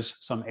midfielders,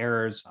 some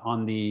errors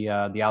on the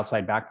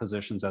outside back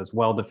positions as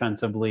well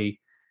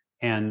defensively.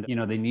 And,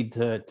 they need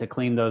to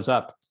clean those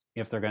up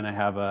if they're going to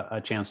have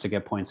a chance to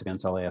get points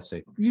against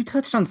LAFC. You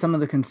touched on some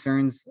of the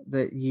concerns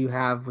that you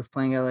have with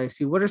playing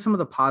LAFC. What are some of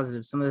the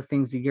positives, some of the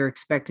things that you're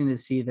expecting to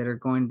see that are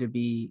going to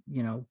be,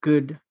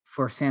 good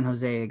for San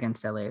Jose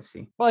against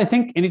LAFC? Well, I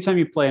think anytime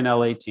you play an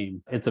LA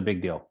team, it's a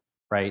big deal,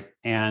 right?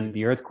 And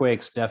the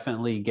Earthquakes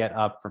definitely get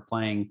up for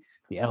playing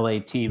the LA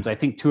teams. I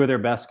think 2 of their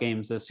best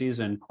games this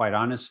season, quite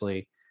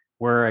honestly,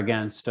 were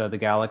against the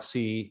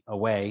Galaxy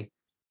away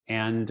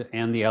and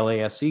the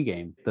LAFC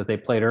game that they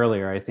played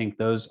earlier. I think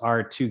those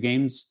are 2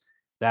 games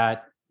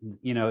that,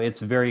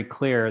 it's very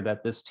clear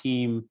that this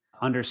team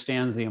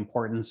understands the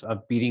importance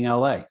of beating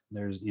LA.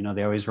 There's,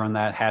 they always run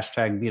that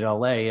hashtag beat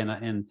LA,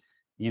 and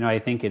I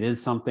think it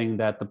is something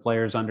that the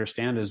players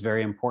understand is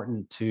very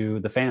important to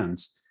the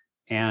fans.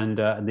 And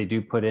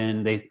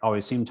they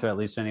always seem to, at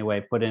least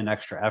anyway, put in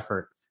extra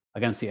effort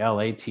against the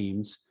LA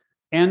teams.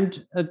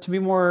 And to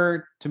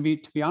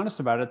be honest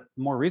about it,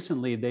 more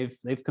recently,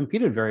 they've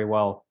competed very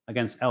well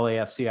against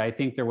LAFC. I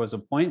think there was a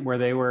point where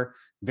they were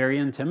very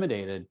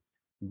intimidated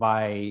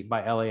by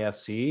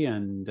LAFC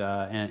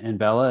and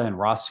Vela and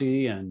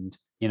Rossi and,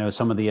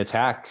 some of the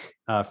attack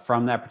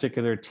from that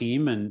particular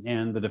team,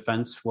 and the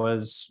defense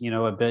was,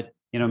 a bit,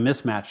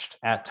 mismatched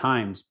at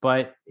times.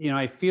 But,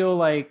 I feel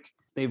like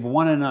they've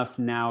won enough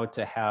now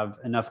to have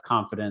enough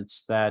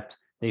confidence that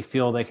they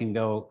feel they can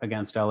go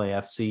against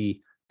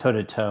LAFC toe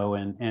to toe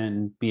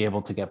and be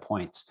able to get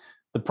points.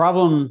 The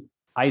problem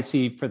I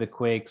see for the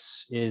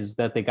Quakes is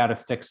that they got to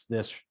fix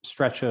this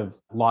stretch of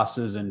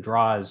losses and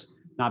draws,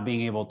 not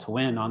being able to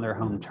win on their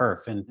home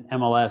turf. And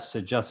MLS,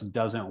 it just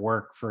doesn't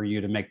work for you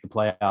to make the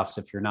playoffs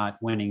if you're not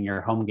winning your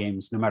home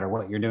games, no matter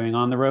what you're doing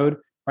on the road.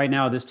 Right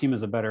now, this team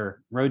is a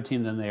better road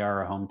team than they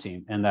are a home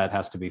team, and that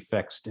has to be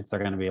fixed if they're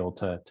going to be able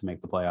to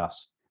make the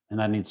playoffs. And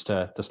that needs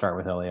to start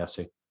with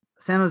LAFC.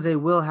 San Jose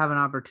will have an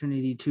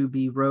opportunity to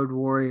be road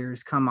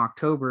warriors come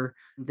October.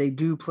 They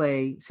do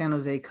play. San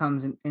Jose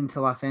comes into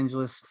Los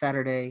Angeles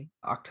Saturday,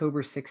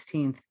 October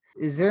 16th.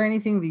 Is there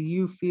anything that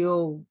you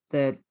feel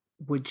that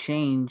would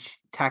change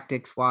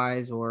tactics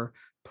wise or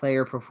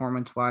player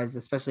performance wise,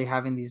 especially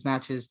having these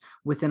matches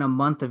within a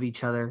month of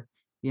each other?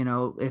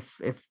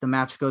 If the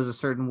match goes a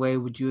certain way,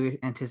 would you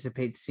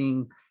anticipate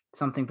seeing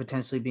something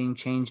potentially being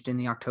changed in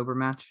the October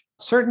match?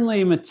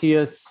 Certainly,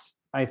 Matias,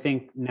 I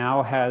think,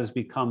 now has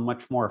become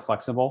much more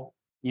flexible,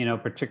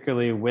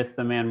 particularly with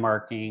the man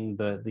marking,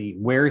 the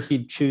where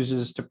he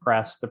chooses to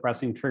press, the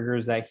pressing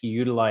triggers that he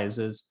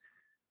utilizes.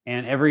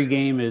 And every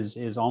game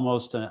is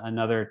almost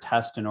another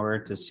test in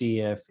order to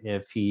see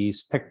if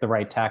he's picked the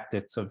right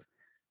tactics of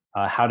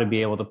how to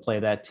be able to play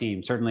that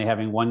team. Certainly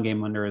having 1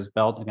 game under his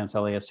belt against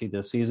LAFC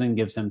this season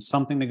gives him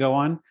something to go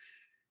on.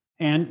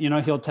 And,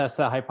 he'll test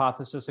that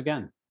hypothesis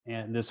again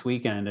this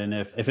weekend. And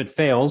if it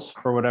fails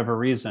for whatever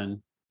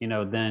reason,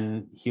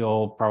 then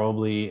he'll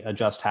probably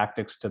adjust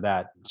tactics to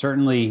that.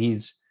 Certainly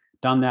he's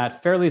done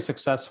that fairly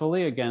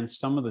successfully against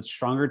some of the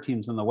stronger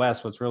teams in the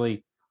West. What's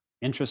really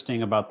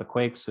interesting about the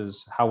Quakes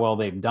is how well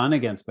they've done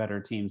against better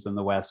teams in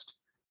the West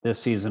this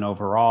season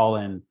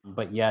overall.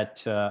 But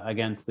yet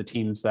against the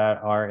teams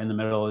that are in the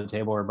middle of the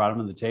table or bottom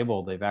of the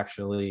table, they've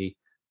actually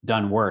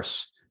done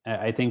worse.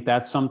 I think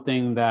that's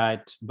something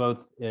that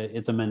both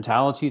it's a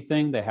mentality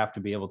thing they have to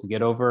be able to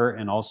get over.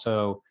 And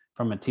also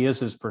from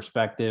Matias's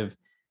perspective,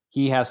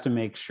 he has to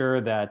make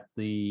sure that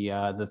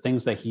the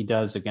things that he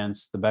does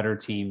against the better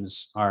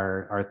teams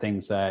are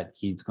things that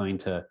he's going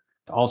to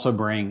also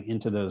bring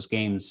into those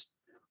games,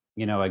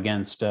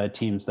 against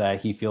teams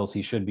that he feels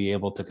he should be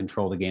able to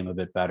control the game a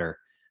bit better.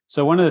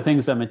 So one of the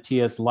things that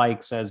Matias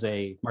likes as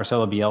a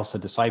Marcelo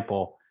Bielsa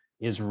disciple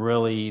is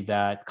really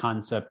that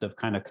concept of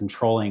kind of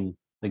controlling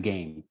the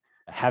game,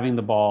 having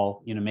the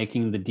ball,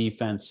 making the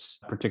defense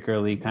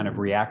particularly kind of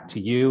react to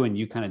you and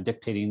you kind of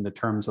dictating the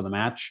terms of the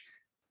match.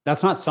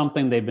 That's not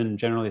something they've been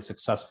generally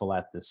successful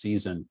at this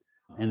season.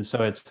 And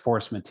so it's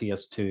forced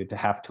Matias to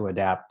have to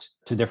adapt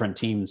to different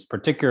teams,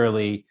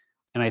 particularly.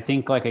 And I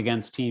think like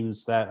against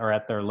teams that are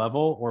at their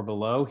level or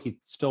below, he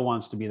still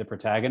wants to be the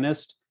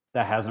protagonist.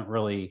 That hasn't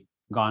really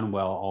gone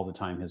well all the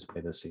time his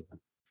way this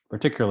season,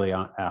 particularly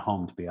at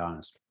home, to be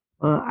honest.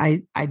 Well,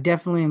 I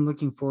definitely am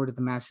looking forward to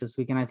the match this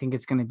weekend. I think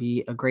it's going to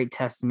be a great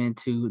testament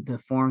to the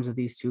forms of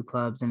these two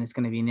clubs, and it's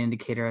going to be an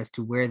indicator as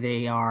to where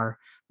they are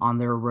on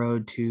their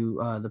road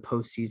to the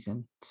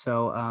postseason.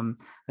 So,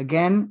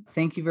 again,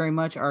 thank you very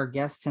much. Our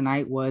guest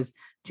tonight was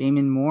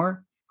Jamin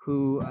Moore,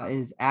 who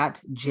is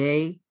at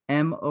JMOORE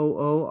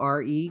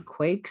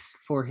Quakes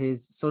for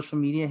his social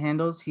media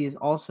handles. He is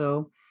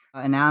also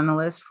an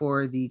analyst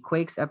for the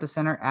Quakes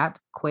Epicenter at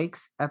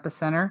Quakes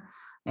Epicenter.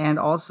 And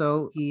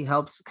also he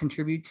helps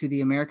contribute to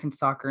the American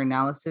Soccer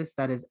Analysis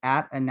that is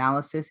at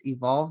Analysis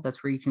Evolve.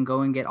 That's where you can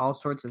go and get all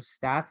sorts of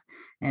stats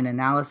and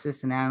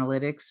analysis and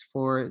analytics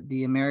for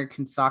the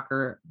American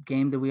soccer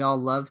game that we all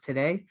love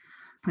today.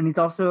 And he's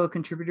also a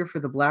contributor for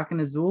the Black and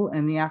Azul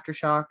and the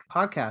Aftershock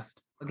podcast.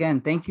 Again,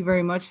 thank you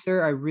very much,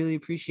 sir. I really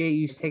appreciate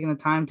you taking the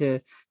time to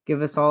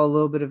give us all a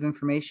little bit of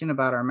information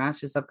about our match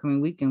this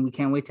upcoming week. And we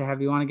can't wait to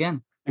have you on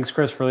again. Thanks,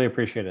 Chris. Really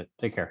appreciate it.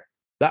 Take care.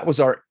 That was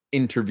our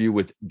interview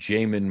with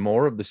Jamin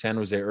Moore of the San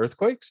Jose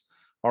Earthquakes.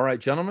 All right,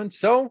 gentlemen.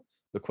 So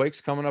the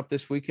Quakes coming up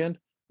this weekend.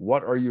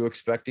 What are you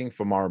expecting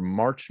from our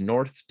march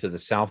north to the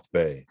South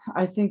Bay?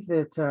 I think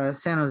that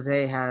San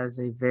Jose has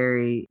a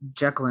very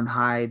Jekyll and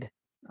Hyde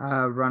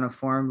run of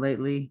form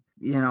lately.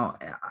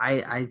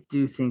 I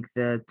do think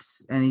that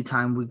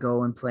anytime we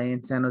go and play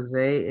in San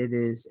Jose, it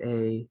is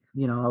a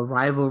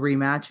rivalry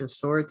match of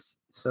sorts.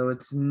 So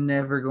it's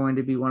never going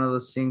to be one of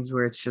those things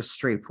where it's just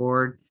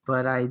straightforward.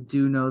 But I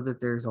do know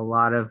that there's a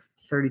lot of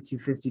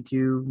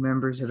 3252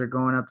 members that are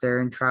going up there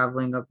and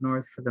traveling up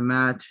north for the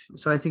match.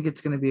 So I think it's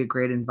going to be a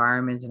great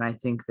environment. And I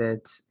think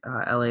that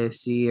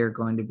LAFC are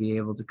going to be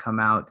able to come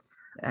out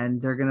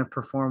and they're going to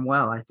perform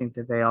well. I think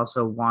that they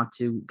also want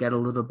to get a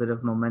little bit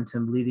of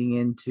momentum leading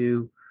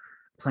into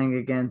playing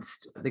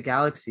against the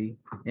Galaxy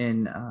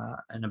in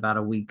about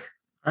a week.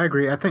 I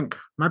agree. I think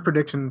my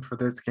prediction for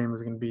this game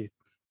is going to be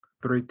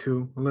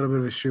 3-2, a little bit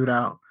of a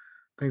shootout.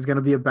 I think it's going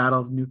to be a battle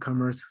of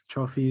newcomers,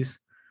 trophies.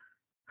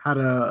 Had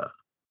a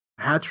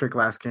hat trick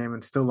last game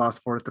and still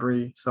lost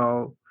 4-3.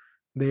 So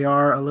they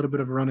are a little bit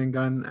of a run and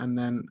gun. And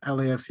then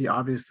LAFC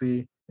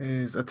obviously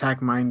is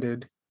attack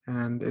minded.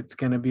 And it's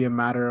going to be a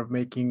matter of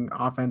making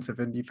offensive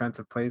and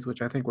defensive plays,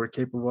 which I think we're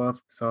capable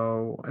of.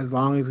 So as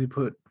long as we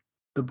put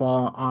the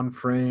ball on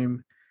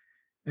frame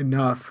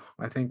enough,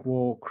 I think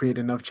we'll create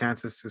enough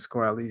chances to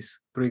score at least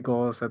 3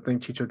 goals. I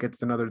think Chicho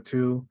gets another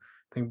 2.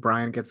 I think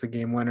Brian gets the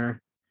game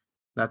winner.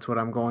 That's what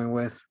I'm going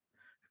with.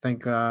 I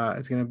think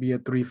it's going to be a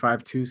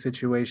 3-5-2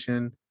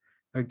 situation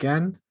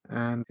again,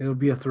 and it'll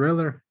be a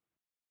thriller.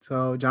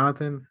 So,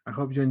 Jonathan, I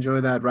hope you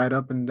enjoy that ride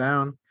up and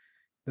down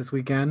this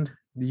weekend.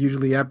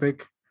 Usually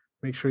epic.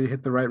 Make sure you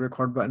hit the right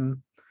record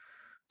button.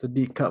 It's a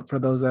deep cut for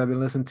those that have been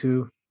listening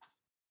to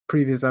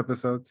previous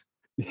episodes.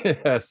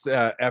 Yes,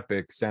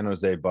 epic San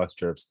Jose bus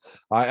trips.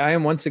 I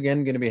am once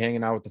again going to be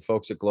hanging out with the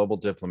folks at Global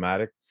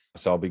Diplomatic.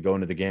 So I'll be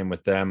going to the game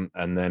with them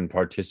and then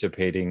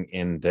participating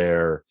in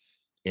their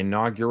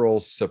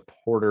inaugural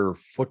supporter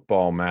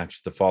football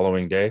match the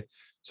following day.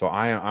 So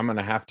I'm going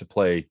to have to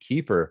play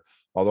keeper,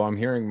 although I'm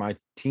hearing my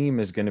team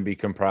is going to be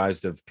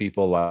comprised of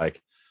people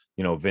like,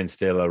 Vince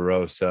De La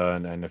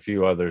Rosa and a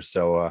few others.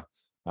 So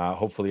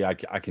hopefully I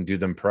can do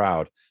them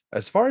proud.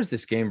 As far as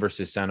this game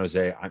versus San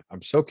Jose,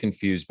 I'm so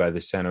confused by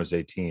the San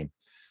Jose team.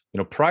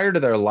 Prior to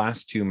their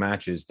last 2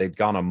 matches, they'd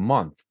gone a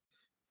month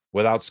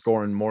without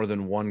scoring more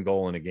than 1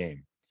 goal in a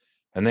game.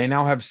 And they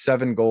now have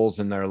 7 goals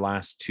in their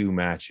last 2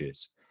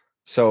 matches.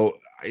 So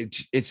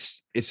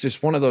it's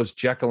just one of those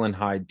Jekyll and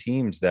Hyde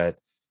teams that,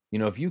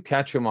 if you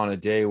catch them on a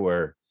day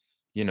where,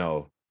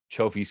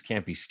 Chofis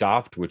can't be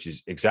stopped, which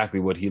is exactly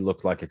what he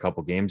looked like a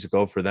couple games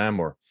ago for them,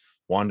 or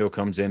Wando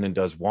comes in and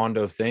does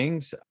Wando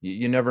things,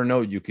 you never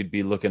know. You could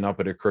be looking up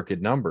at a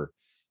crooked number,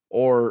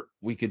 or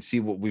we could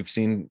see what we've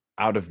seen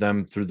out of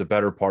them through the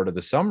better part of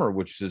the summer,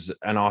 which is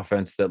an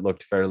offense that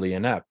looked fairly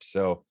inept.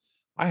 So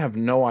I have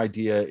no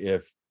idea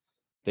if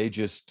they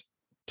just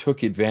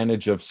took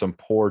advantage of some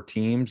poor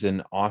teams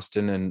in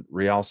Austin and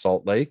Real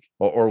Salt Lake,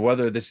 or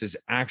whether this is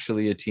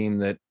actually a team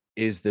that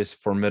is this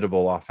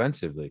formidable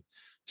offensively.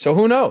 So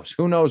who knows?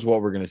 Who knows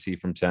what we're going to see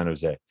from San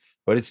Jose?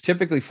 But it's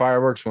typically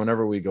fireworks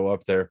whenever we go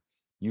up there.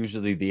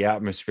 Usually the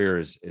atmosphere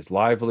is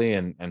lively,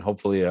 and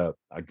hopefully a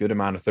good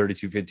amount of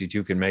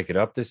 32-52 can make it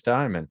up this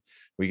time. And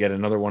we get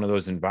another one of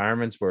those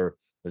environments where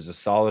there's a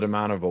solid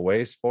amount of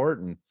away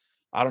sport. And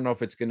I don't know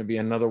if it's going to be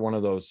another one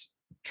of those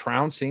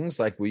trouncings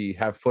like we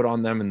have put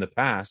on them in the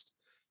past,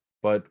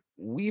 but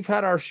we've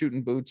had our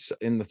shooting boots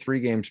in the 3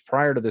 games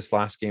prior to this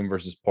last game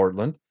versus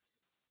Portland.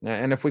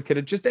 And if we could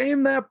have just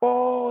aimed that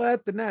ball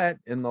at the net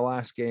in the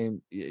last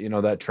game,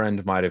 that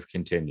trend might have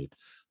continued.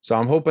 So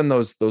I'm hoping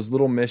those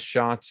little missed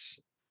shots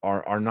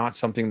are not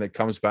something that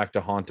comes back to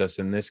haunt us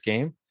in this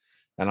game.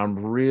 And I'm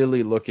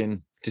really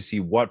looking to see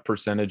what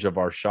percentage of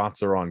our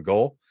shots are on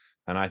goal.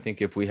 And I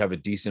think if we have a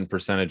decent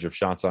percentage of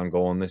shots on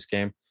goal in this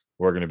game,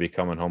 we're going to be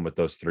coming home with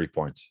those 3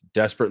 points.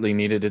 Desperately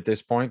needed at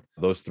this point.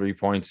 Those 3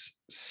 points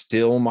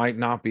still might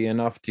not be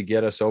enough to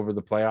get us over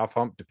the playoff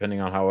hump, depending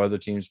on how other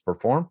teams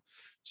perform.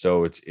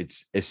 So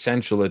it's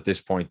essential at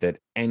this point that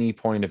any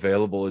point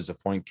available is a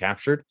point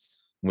captured,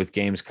 with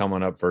games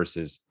coming up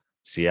versus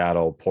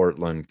Seattle,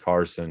 Portland,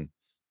 Carson.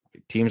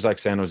 Teams like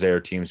San Jose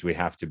are teams we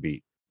have to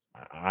beat.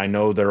 I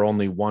know they're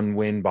only 1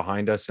 win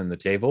behind us in the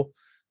table,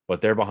 but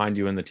they're behind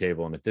you in the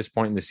table. And at this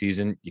point in the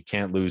season, you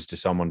can't lose to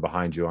someone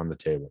behind you on the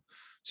table.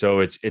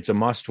 So it's a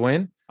must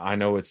win. I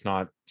know it's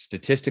not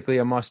statistically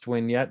a must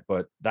win yet,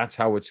 but that's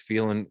how it's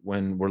feeling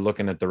when we're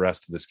looking at the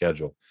rest of the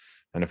schedule.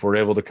 And if we're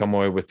able to come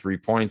away with 3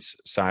 points,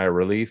 sigh of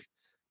relief.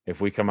 If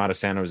we come out of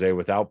San Jose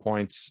without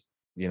points,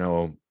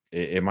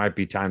 it might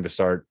be time to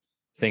start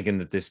thinking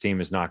that this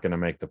team is not going to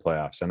make the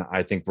playoffs. And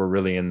I think we're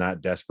really in that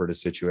desperate a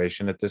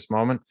situation at this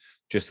moment,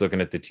 just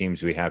looking at the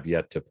teams we have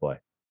yet to play.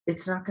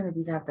 It's not going to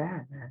be that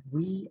bad, man.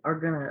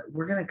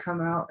 We're going to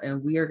come out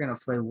and we are going to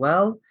play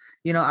well.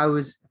 I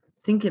was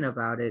thinking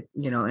about it,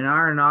 in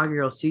our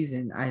inaugural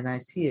season, and I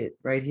see it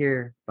right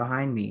here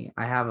behind me.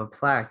 I have a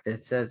plaque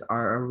that says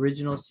our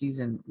original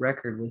season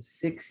record was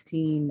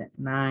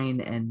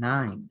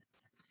 16-9-9.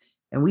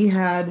 And we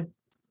had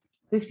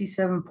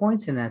 57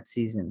 points in that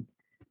season.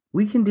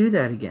 We can do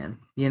that again.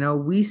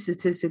 We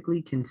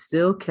statistically can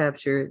still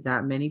capture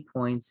that many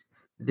points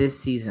this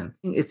season.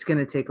 It's going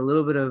to take a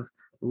little bit of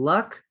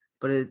luck,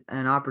 but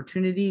an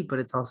opportunity, but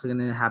it's also going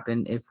to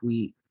happen if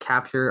we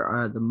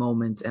capture the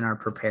moment and are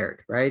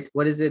prepared, right?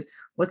 What is it?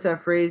 What's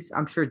that phrase?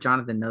 I'm sure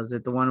Jonathan knows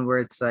it. The one where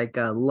it's like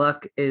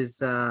luck is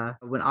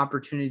when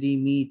opportunity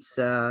meets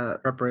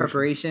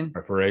preparation.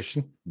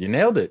 Preparation. You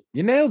nailed it.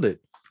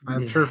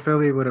 I'm sure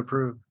Philly would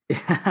approve.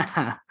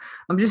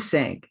 I'm just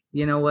saying,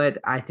 you know what?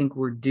 I think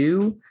we're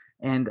due,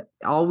 and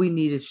all we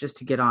need is just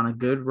to get on a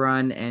good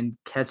run and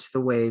catch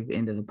the wave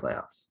into the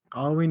playoffs.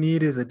 All we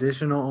need is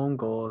additional own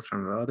goals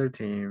from the other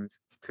teams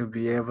to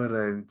be able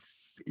to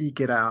eke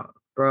it out.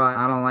 Bro,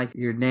 I don't like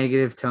your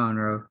negative tone,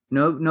 bro.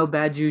 No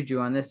bad juju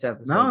on this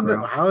episode.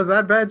 No, how is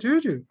that bad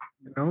juju?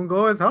 An own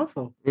goal is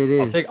helpful. It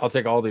is. I'll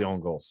take all the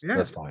own goals. Yeah.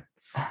 That's fine.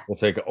 We'll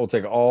take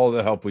all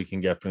the help we can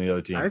get from the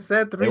other team. I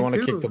said 3-2. They want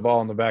to kick the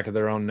ball in the back of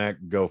their own neck,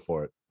 go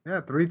for it.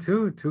 Yeah,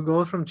 3-2. 2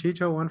 goals from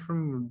Chicho, 1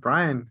 from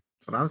Brian.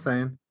 That's what I'm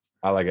saying.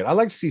 I like it. I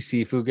like to see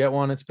Sifu get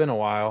one. It's been a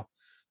while.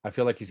 I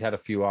feel like he's had a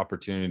few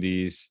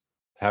opportunities,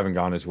 haven't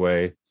gone his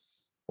way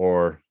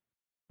or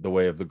the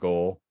way of the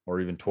goal or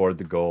even toward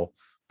the goal.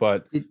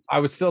 But I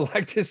would still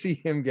like to see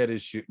him get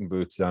his shooting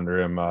boots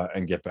under him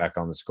and get back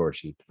on the score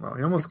sheet. Well,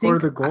 he almost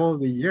scored the goal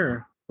of the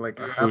year.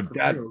 Dude,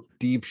 that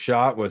deep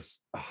shot was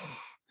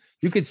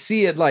you could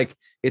see it, like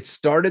it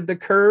started the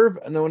curve,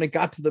 and then when it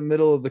got to the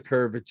middle of the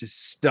curve, it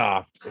just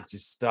stopped.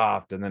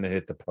 And then it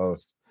hit the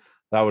post.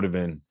 That would have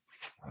been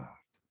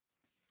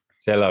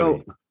say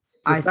love.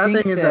 The sad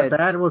thing is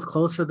that was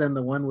closer than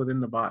the one within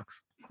the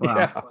box. Wow.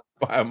 Yeah,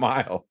 by a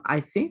mile. I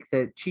think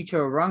that Chicho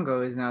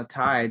Arango is now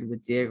tied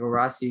with Diego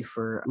Rossi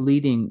for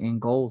leading in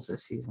goals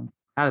this season.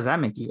 How does that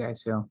make you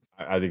guys feel?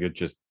 I think it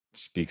just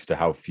speaks to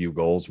how few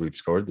goals we've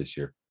scored this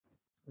year.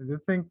 I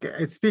think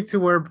it speaks to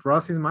where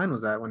Rossi's mind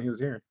was at when he was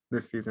here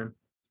this season.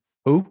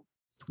 Who?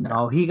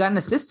 No, he got an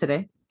assist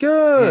today.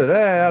 Good. Hey,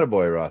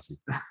 attaboy, Rossi.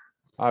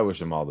 I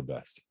wish him all the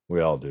best.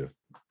 We all do.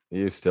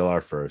 You still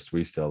are first.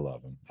 We still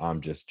love him. I'm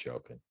just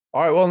joking.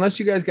 All right. Well, unless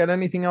you guys got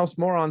anything else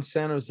more on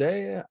San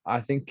Jose,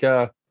 I think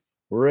we're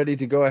ready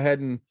to go ahead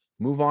and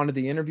move on to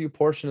the interview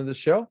portion of the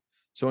show.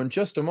 So in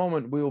just a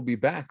moment, we will be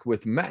back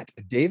with Matt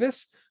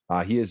Davis.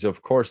 He is,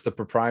 of course, the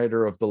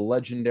proprietor of the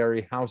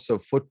legendary House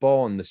of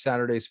Football and the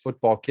Saturdays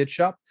Football Kit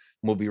Shop.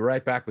 And we'll be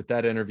right back with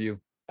that interview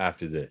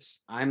after this.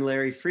 I'm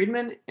Larry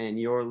Friedman, and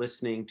you're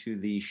listening to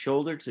the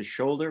Shoulder to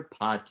Shoulder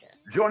podcast.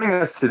 Joining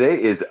us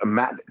today is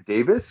Matt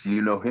Davis.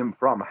 You know him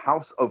from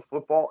House of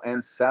Football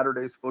and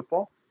Saturdays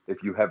Football.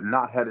 If you have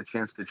not had a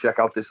chance to check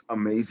out this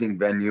amazing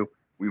venue,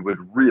 we would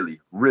really,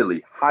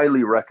 really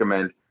highly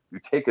recommend you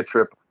take a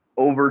trip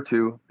over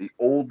to the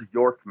Old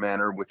York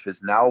Manor, which has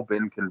now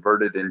been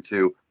converted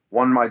into,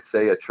 one might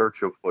say, a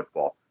church of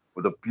football,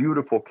 with a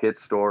beautiful kit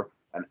store,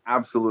 an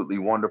absolutely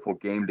wonderful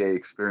game day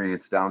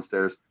experience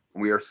downstairs,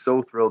 And we are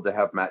so thrilled to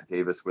have Matt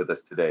Davis with us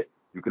today.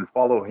 You can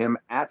follow him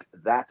at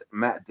that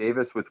Matt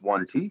Davis with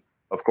one T.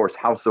 Of course,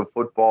 House of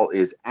Football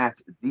is at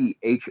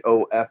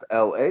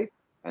DHOFLA,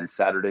 and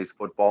Saturdays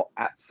Football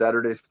at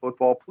Saturdays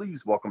Football.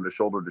 Please welcome to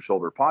Shoulder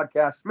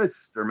Podcast,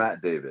 Mr.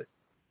 Matt Davis.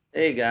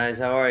 Hey guys,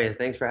 how are you?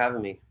 Thanks for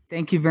having me.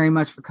 Thank you very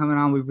much for coming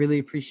on. We really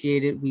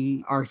appreciate it.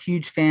 We are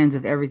huge fans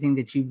of everything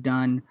that you've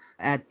done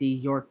at the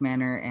York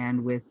Manor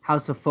and with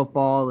House of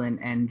Football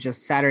and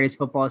just Saturdays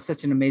Football. It's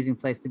such an amazing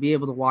place to be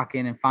able to walk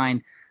in and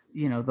find,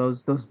 you know,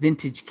 those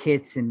vintage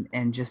kits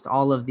and just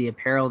all of the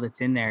apparel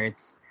that's in there.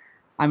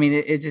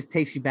 It just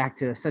takes you back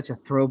to such a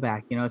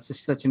throwback. You know, it's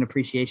just such an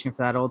appreciation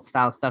for that old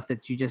style stuff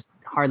that you just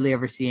hardly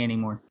ever see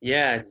anymore.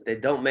 Yeah, they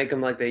don't make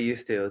them like they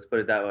used to. Let's put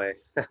it that way.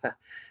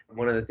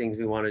 One of the things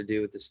we want to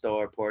do with the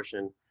store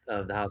portion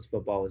of the House of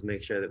Football was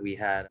make sure that we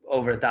had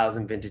over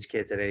 1,000 vintage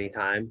kits at any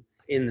time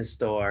in the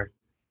store,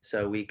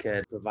 so we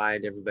could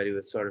provide everybody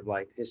with sort of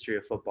like history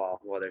of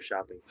football while they're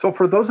shopping. So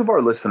for those of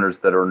our listeners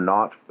that are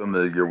not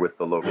familiar with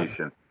the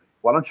location,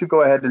 why don't you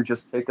go ahead and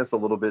just take us a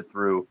little bit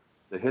through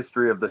the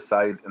history of the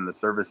site and the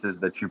services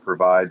that you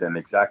provide and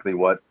exactly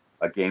what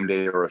a game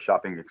day or a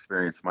shopping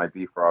experience might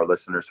be for our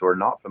listeners who are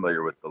not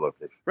familiar with the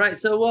location. Right.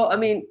 So,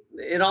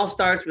 it all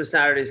starts with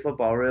Saturdays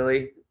Football,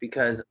 really,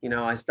 because,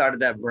 I started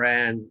that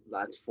brand,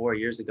 that's 4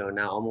 years ago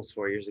now, almost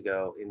 4 years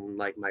ago in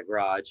like my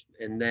garage.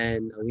 And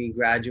then we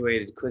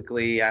graduated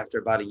quickly after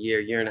about a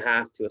year and a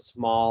half to a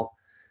small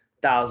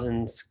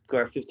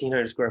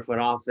 1,500 square foot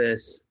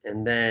office.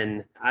 And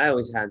then I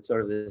always had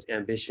sort of this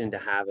ambition to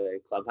have a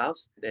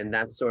clubhouse. And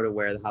that's sort of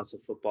where the House of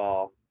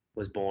Football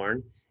was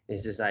born.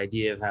 Is this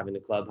idea of having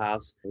a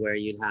clubhouse where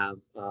you'd have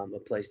a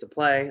place to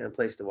play, a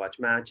place to watch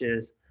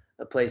matches,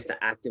 a place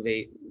to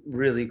activate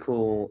really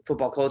cool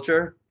football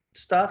culture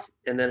stuff,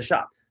 and then a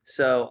shop.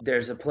 So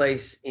there's a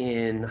place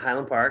in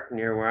Highland Park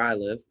near where I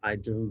live.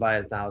 I've driven by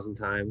 1,000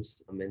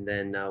 times. And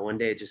then one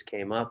day it just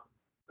came up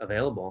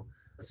available.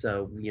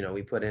 So,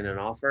 we put in an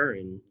offer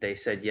and they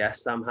said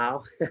yes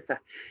somehow.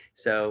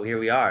 So here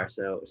we are.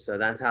 So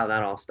that's how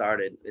that all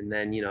started. And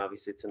then,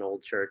 obviously it's an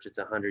old church. It's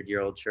a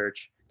 100-year-old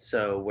church.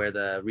 So where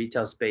the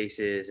retail space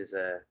is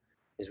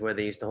where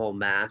they used to hold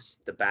mass.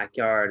 The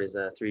backyard is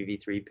a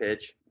 3v3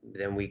 pitch.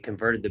 Then we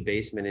converted the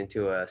basement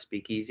into a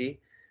speakeasy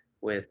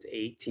with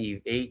eight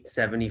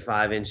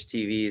 75-inch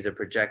TVs, a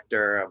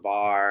projector, a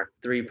bar,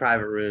 3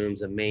 private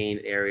rooms, a main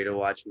area to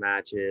watch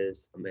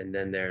matches. And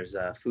then there's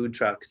food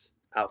trucks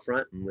out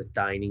front with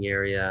dining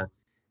area.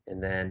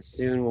 And then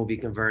soon we'll be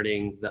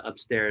converting the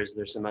upstairs.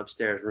 There's some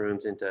upstairs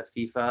rooms into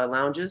FIFA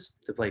lounges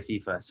to play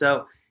FIFA.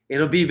 So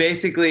it'll be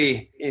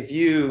basically, if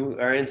you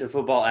are into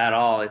football at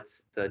all,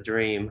 it's a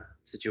dream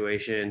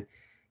situation.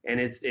 And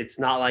it's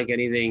not like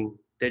anything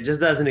that just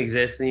doesn't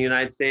exist in the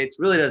United States,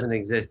 really doesn't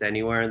exist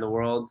anywhere in the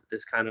world,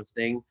 this kind of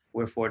thing.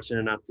 We're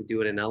fortunate enough to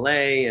do it in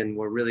LA, and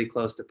we're really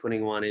close to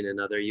putting one in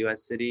another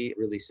US city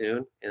really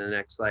soon. In the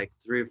next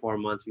 3 or 4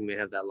 months, we may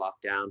have that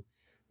locked down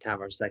to have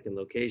our second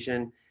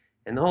location.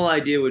 And the whole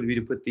idea would be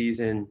to put these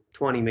in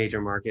 20 major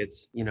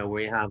markets,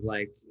 where you have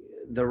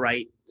the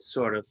right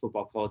sort of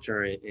football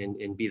culture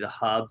and be the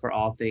hub for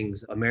all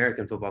things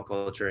American football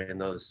culture in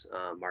those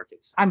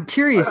markets. I'm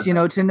curious,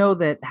 to know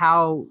that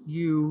how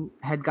you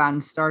had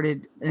gotten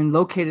started and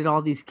located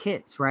all these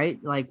kits, right?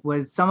 Like,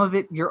 was some of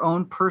it your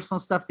own personal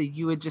stuff that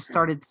you had just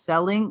started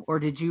selling, or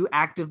did you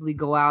actively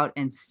go out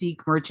and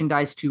seek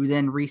merchandise to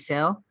then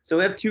resell? So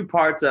we have 2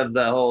 parts of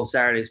the whole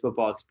Saturdays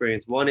Football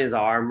experience. One is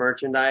our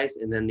merchandise,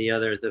 and then the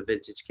other is the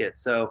vintage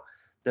kits. So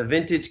the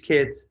vintage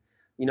kits,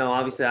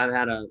 obviously I've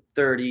had a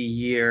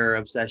 30-year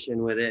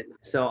obsession with it.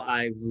 So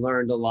I've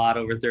learned a lot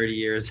over 30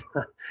 years,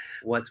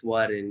 what's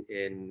what and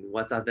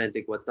what's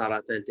authentic, what's not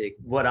authentic,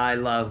 what I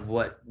love,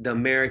 what the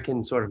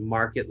American sort of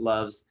market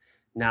loves.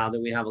 Now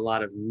that we have a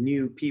lot of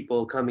new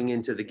people coming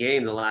into the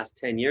game, the last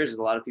 10 years, there's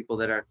a lot of people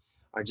that are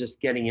just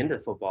getting into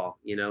football,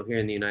 here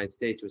in the United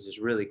States, which is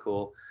really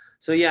cool.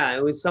 So yeah,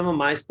 it was some of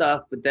my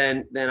stuff, but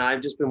then I've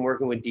just been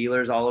working with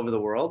dealers all over the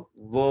world.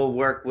 We'll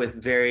work with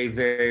very,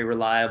 very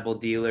reliable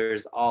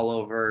dealers all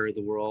over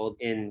the world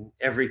in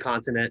every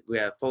continent. We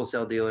have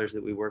wholesale dealers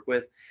that we work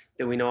with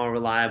that we know are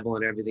reliable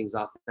and everything's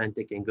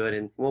authentic and good.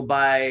 And we'll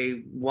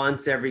buy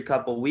once every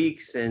couple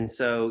weeks. And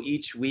so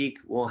each week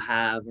we'll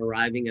have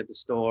arriving at the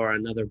store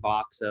another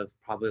box of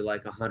probably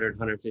 100,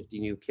 150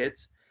 new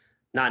kits.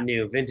 Not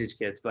new, vintage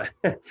kits, but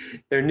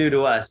they're new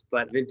to us,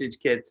 but vintage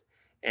kits.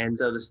 And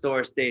so the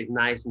store stays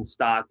nice and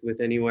stocked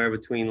with anywhere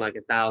between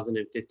 1,000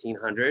 and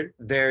 1,500.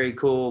 Very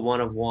cool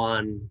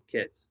one-of-one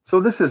kits. So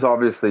this is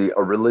obviously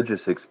a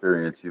religious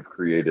experience you've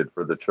created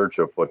for the Church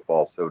of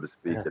Football, so to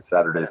speak, at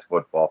Saturdays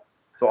Football.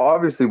 So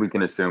obviously we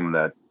can assume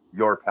that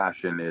your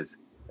passion is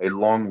a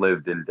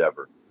long-lived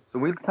endeavor. So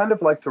we'd kind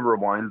of like to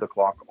rewind the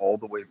clock all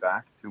the way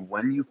back to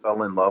when you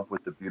fell in love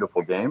with the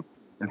beautiful game.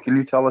 And can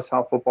you tell us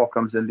how football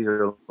comes into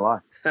your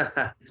life?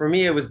 For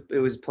me, it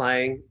was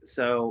playing.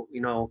 So,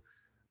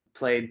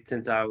 played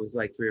since I was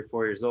 3 or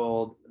 4 years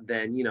old.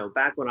 Then,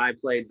 back when I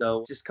played, though,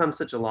 it's just come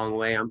such a long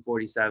way. I'm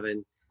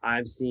 47.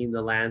 I've seen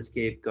the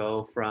landscape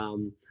go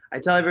from, I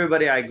tell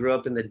everybody I grew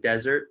up in the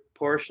desert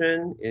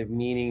portion,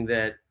 meaning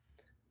that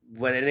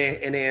when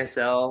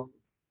NASL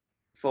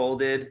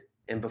folded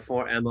and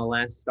before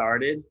MLS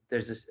started,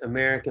 there's this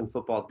American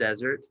football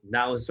desert.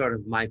 That was sort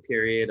of my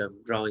period of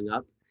growing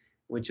up,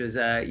 which was,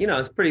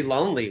 it's pretty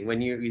lonely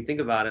when you think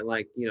about it.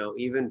 Like,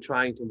 even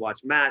trying to watch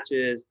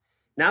matches.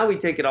 Now we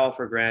take it all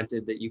for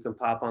granted that you can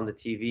pop on the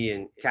TV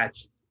and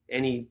catch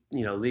any,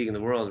 league in the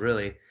world,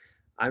 really.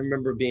 I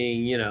remember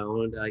being,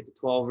 like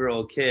a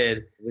 12-year-old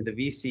kid with a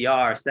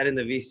VCR, setting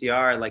the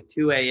VCR at like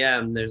 2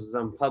 a.m. There's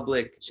some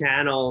public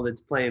channel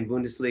that's playing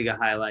Bundesliga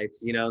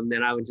highlights, and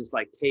then I would just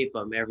like tape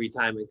them every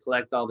time and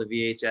collect all the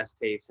VHS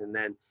tapes. And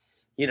then,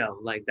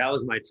 like that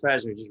was my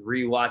treasure, just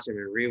rewatch them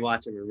and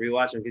rewatch them and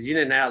rewatch them because you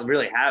didn't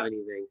really have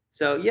anything.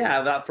 So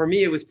yeah, for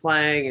me, it was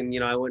playing.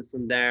 And, I went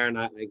from there and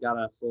I got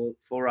a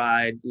full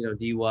ride,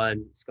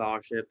 D1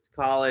 scholarship to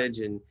college.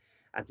 And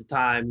at the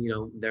time,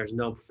 there's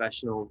no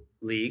professional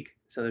league.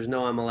 So there's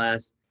no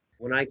MLS.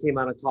 When I came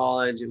out of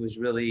college, it was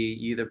really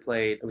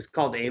it was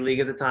called A-League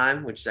at the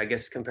time, which I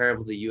guess is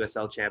comparable to the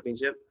USL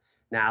Championship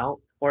now,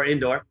 or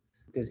indoor,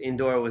 because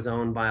indoor was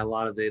owned by a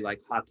lot of the like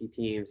hockey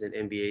teams and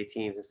NBA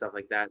teams and stuff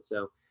like that.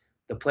 So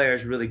the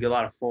players really good, a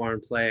lot of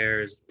foreign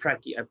players.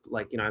 Preki,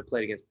 I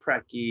played against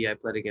Preki, I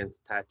played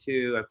against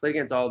Tattoo, I played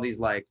against all these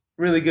like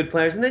really good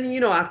players. And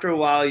then, after a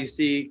while you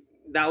see,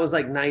 that was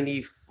like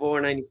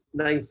 94,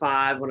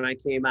 95 when I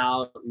came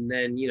out. And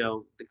then,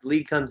 the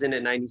league comes in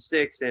at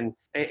 96. And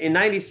in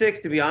 96,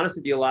 to be honest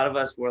with you, a lot of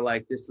us were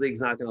like, this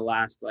league's not going to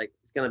last. Like,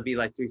 it's going to be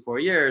like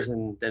 3-4 years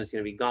and then it's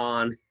going to be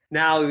gone.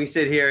 Now we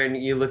sit here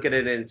and you look at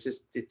it and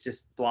it's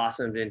just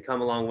blossomed and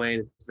come a long way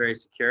and it's very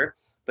secure.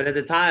 But at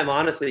the time,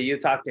 honestly, you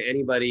talk to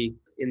anybody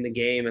in the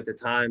game at the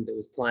time that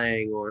was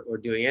playing or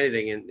doing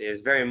anything. And it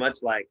was very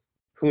much like,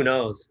 who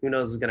knows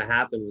what's going to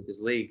happen with this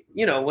league.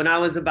 When I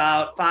was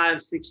about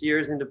 5-6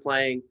 years into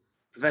playing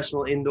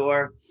professional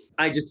indoor,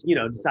 I just,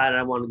 decided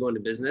I wanted to go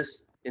into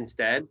business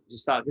instead.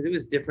 Just thought, because it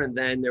was different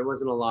then. There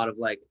wasn't a lot of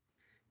like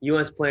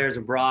U.S. players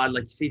abroad.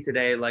 Like you see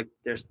today, like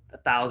there's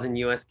 1,000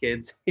 U.S.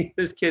 kids.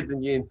 There's kids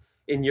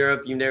in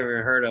Europe you've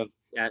never heard of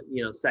at,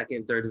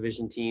 second, third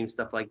division teams,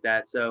 stuff like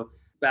that. So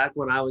back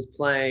when I was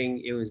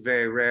playing, it was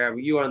very rare.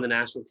 You were on the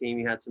national team.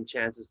 You had some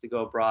chances to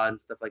go abroad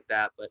and stuff like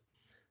that. But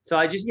so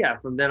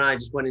from then I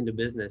just went into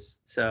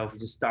business. So I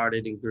just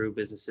started and grew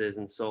businesses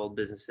and sold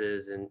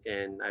businesses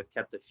and I've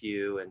kept a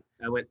few, and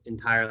I went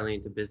entirely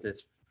into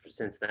business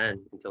since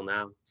then until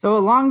now. So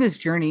along this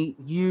journey,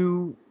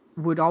 you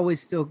would always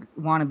still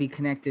want to be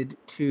connected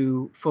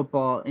to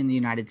football in the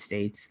United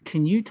States.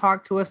 Can you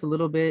talk to us a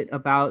little bit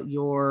about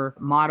your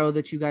motto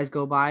that you guys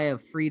go by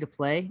of free to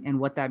play and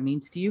what that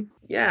means to you?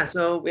 Yeah,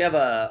 so we have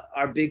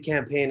our big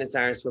campaign at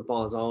Cyrus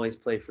Football is always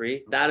play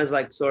free. That is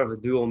like sort of a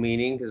dual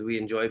meaning because we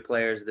enjoy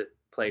players that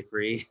play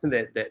free,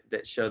 that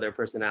show their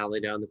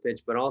personality on the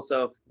pitch, but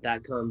also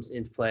that comes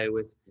into play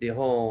with the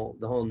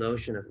whole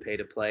notion of pay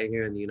to play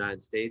here in the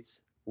United States.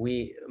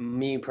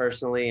 Me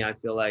personally, I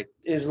feel like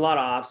there's a lot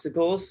of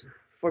obstacles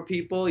for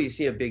people. You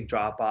see a big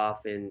drop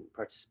off in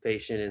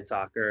participation in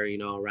soccer,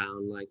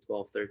 around like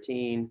 12,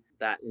 13,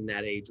 in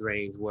that age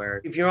range,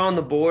 where if you're on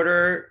the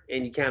border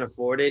and you can't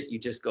afford it, you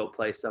just go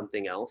play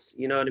something else.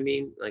 You know what I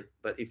mean? Like,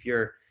 but if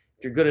you're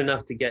good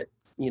enough to get,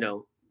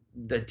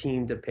 the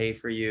team to pay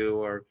for you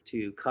or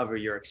to cover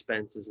your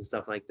expenses and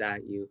stuff like that,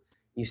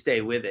 you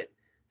stay with it.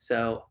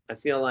 So I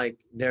feel like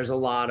there's a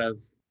lot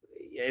of,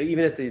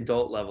 even at the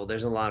adult level,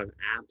 there's a lot of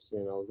apps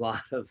and a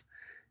lot of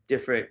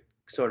different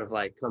sort of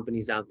like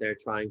companies out there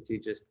trying to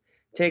just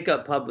take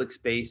up public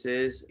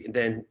spaces and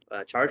then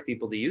charge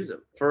people to use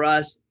them. For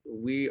us,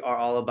 we are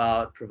all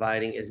about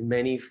providing as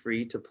many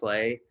free to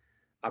play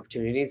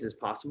opportunities as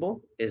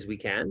possible as we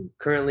can.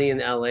 Currently in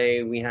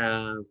LA, we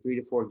have 3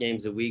 to 4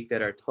 games a week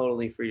that are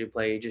totally free to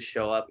play. You just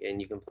show up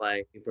and you can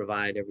play. We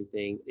provide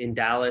everything. In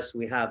Dallas,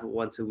 we have it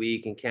once a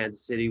week. In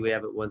Kansas City, we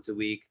have it once a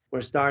week.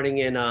 We're starting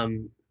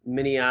in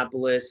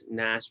Minneapolis,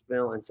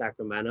 Nashville, and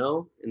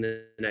Sacramento in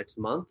the next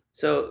month.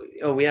 So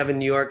we have in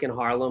New York and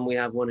Harlem. We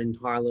have one in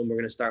Harlem. We're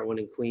going to start one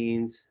in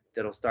Queens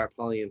that'll start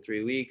probably in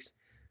 3 weeks.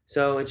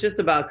 So it's just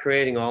about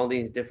creating all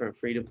these different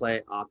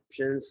free-to-play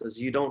options so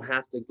you don't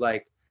have to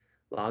like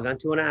log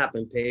onto an app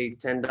and pay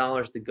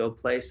 $10 to go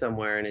play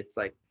somewhere and it's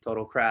like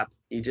total crap.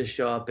 You just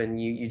show up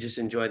and you just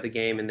enjoy the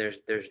game, and there's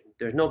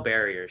no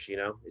barriers,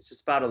 It's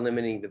just about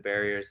eliminating the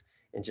barriers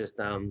and just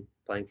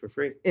playing for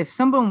free. If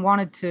someone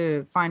wanted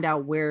to find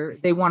out where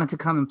they wanted to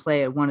come and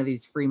play at one of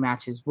these free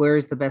matches, where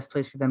is the best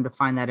place for them to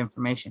find that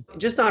information?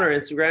 Just on our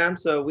Instagram.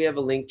 So we have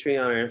a link tree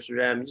on our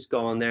Instagram. You just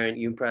go on there and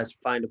you press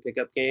find a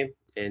pickup game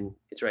and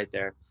it's right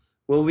there.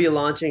 We'll be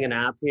launching an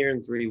app here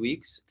in 3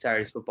 weeks,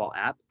 Saturday's Football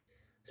app.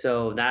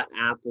 So that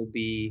app will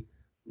be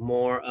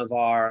more of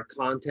our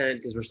content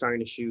because we're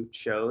starting to shoot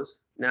shows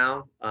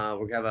now.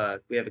 We have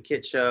a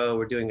kit show.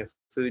 We're doing a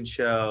food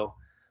show.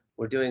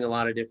 We're doing a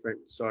lot of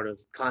different sort of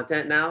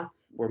content now.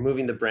 We're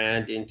moving the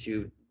brand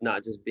into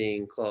not just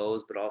being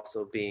clothes, but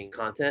also being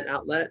content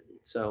outlet.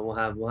 So we'll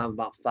have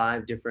about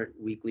 5 different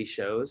weekly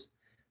shows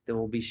that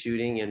we'll be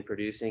shooting and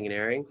producing and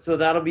airing. So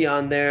that'll be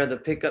on there. The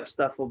pickup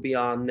stuff will be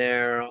on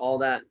there. All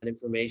that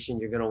information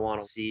you're going to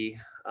want to see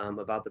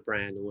about the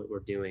brand and what we're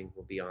doing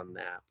will be on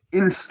the app.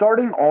 In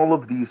starting all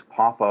of these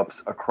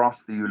pop-ups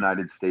across the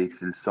United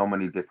States in so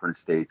many different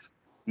states,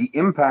 the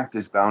impact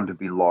is bound to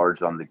be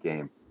large on the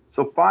game.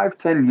 So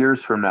 5-10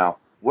 years from now,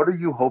 what are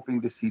you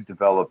hoping to see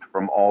developed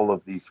from all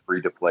of these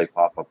free-to-play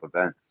pop-up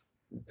events?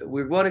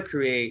 We're going to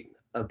create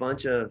a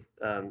bunch of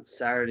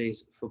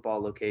Saturdays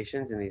football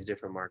locations in these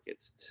different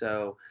markets.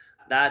 So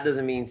that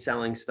doesn't mean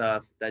selling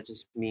stuff. That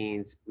just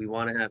means we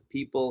want to have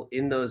people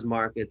in those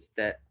markets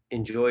that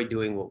enjoy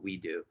doing what we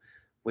do,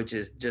 which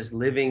is just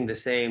living the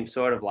same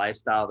sort of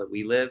lifestyle that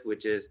we live,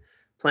 which is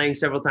playing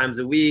several times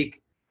a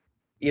week,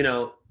 you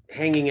know,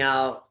 hanging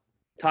out,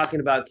 talking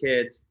about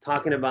kids,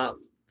 talking about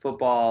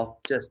football,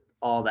 just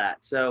all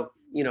that. So,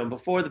 you know,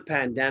 before the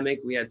pandemic,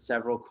 we had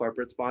several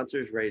corporate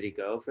sponsors ready to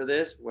go for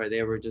this, where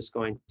they were just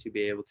going to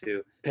be able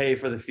to pay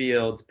for the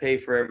fields, pay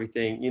for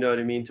everything, you know what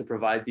I mean, to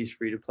provide these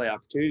free to play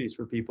opportunities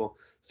for people.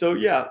 So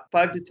yeah,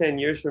 5 to 10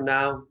 years from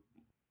now,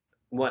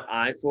 what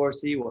I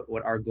foresee,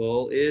 what our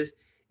goal is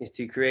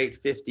to create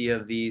 50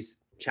 of these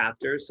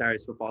chapters,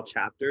 Saturday's football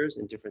chapters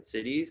in different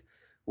cities,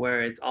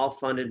 where it's all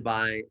funded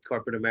by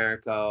corporate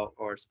America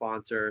or a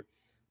sponsor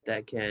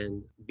that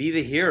can be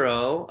the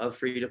hero of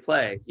free to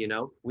play. You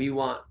know,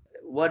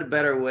 what a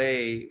better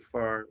way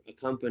for a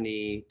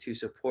company to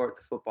support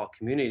the football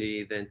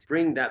community than to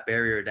bring that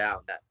barrier down,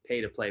 that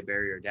pay to play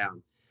barrier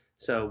down.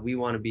 So we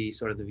want to be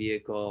sort of the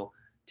vehicle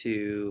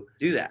to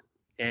do that.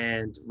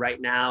 And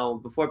right now,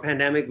 before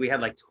pandemic, we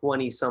had like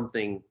 20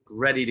 something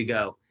ready to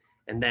go.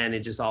 And then it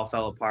just all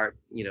fell apart,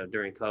 you know,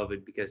 during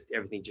COVID, because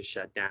everything just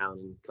shut down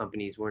and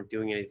companies weren't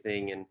doing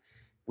anything. And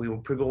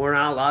people weren't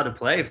allowed to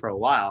play for a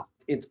while.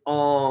 It's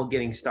all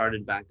getting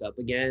started back up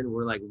again.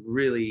 We're like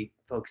really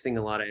focusing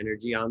a lot of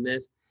energy on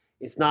this.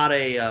 It's not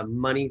a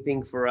money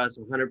thing for us.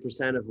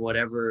 100% of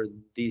whatever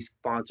these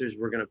sponsors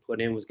were going to put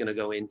in was going to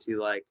go into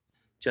like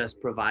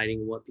just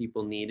providing what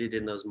people needed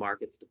in those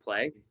markets to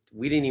play.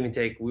 We weren't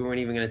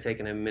even going to take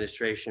an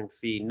administration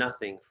fee,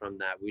 nothing from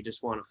that. We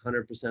just want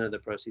 100% of the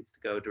proceeds to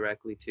go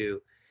directly to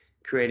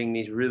creating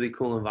these really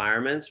cool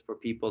environments for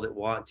people that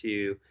want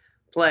to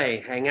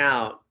play, hang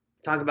out,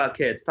 talk about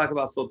kids, talk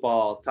about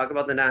football, talk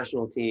about the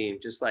national team,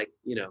 just like,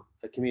 you know,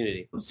 a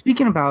community.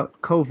 Speaking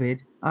about COVID,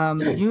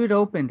 you had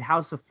opened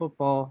House of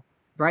Football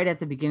right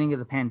at the beginning of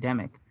the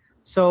pandemic.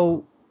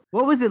 So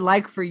what was it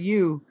like for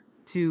you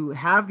to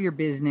have your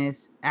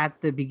business at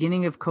the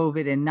beginning of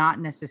COVID and not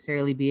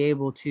necessarily be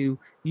able to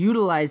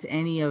utilize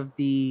any of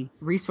the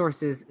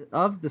resources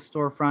of the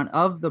storefront,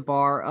 of the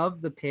bar,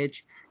 of the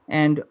pitch?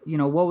 And, you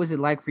know, what was it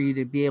like for you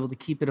to be able to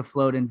keep it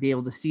afloat and be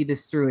able to see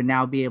this through and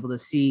now be able to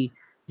see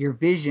your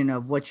vision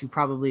of what you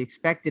probably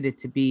expected it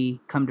to be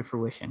come to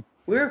fruition?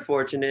 We were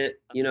fortunate.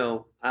 You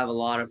know, I have a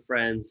lot of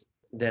friends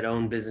that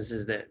own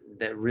businesses that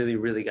really,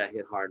 really got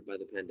hit hard by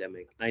the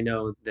pandemic. I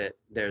know that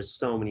there's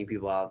so many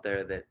people out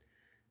there that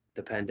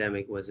the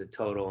pandemic was a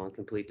total and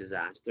complete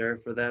disaster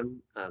for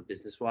them,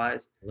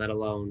 business-wise, let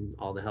alone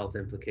all the health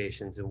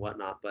implications and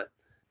whatnot. But,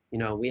 you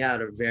know, we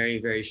had a very,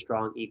 very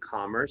strong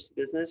e-commerce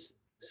business.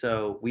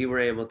 So we were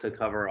able to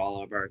cover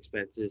all of our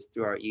expenses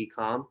through our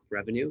e-com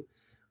revenue,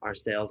 our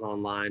sales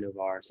online of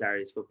our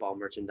Saturday's football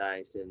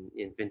merchandise and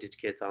in vintage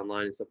kits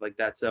online and stuff like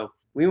that. So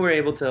we were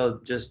able to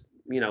just,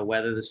 you know,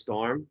 weather the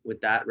storm with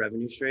that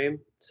revenue stream.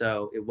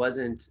 So it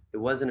wasn't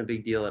a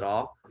big deal at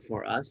all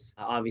for us.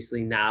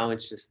 Obviously now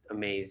it's just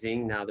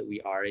amazing now that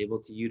we are able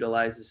to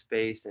utilize the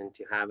space and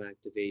to have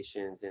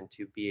activations and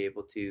to be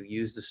able to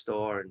use the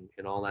store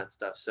and all that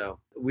stuff. So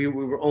we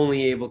were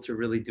only able to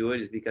really do it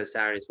is because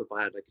Saturday's football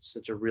had like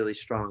such a really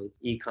strong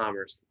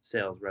e-commerce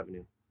sales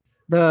revenue.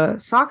 The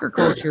soccer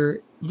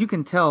culture, you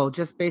can tell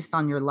just based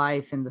on your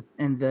life and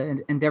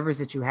the endeavors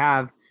that you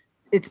have,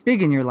 it's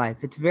big in your life.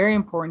 It's very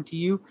important to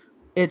you.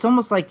 It's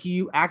almost like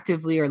you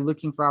actively are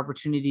looking for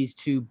opportunities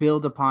to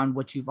build upon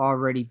what you've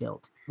already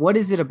built. What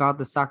is it about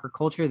the soccer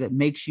culture that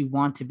makes you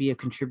want to be a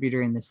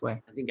contributor in this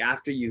way? I think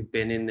after you've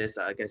been in this,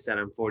 like I said,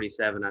 I'm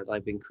 47.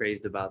 I've been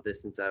crazed about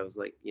this since I was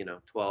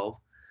 12.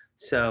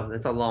 So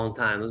that's a long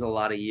time. There's a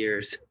lot of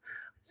years.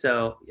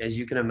 So as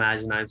you can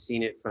imagine, I've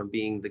seen it from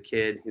being the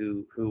kid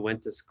who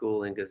went to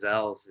school in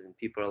Gazelles and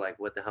people are like,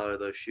 what the hell are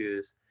those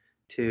shoes?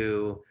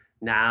 To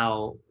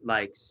now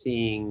like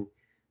seeing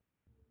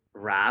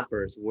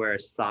rappers wear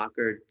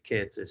soccer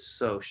kits is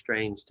so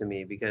strange to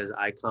me because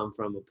I come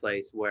from a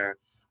place where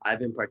I've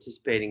been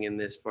participating in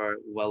this for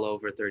well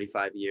over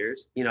 35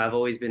 years. You know, I've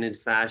always been into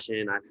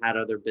fashion. I've had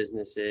other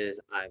businesses.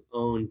 I've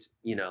owned,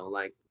 you know,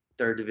 like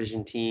third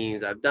division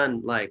teams. I've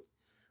done like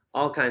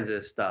all kinds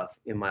of stuff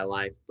in my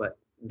life, but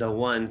the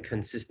one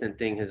consistent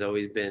thing has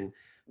always been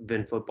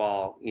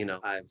football. You know,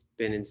 I've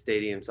been in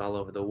stadiums all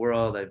over the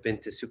world. I've been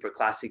to Super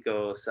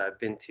Clásicos. I've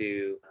been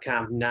to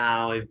Camp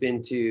Nou. I've been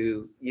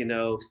to, you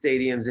know,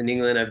 stadiums in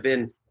England. I've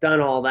done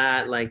all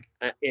that. Like,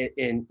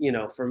 and you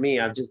know, for me,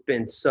 I've just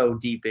been so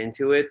deep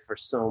into it for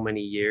so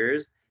many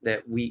years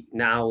that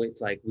now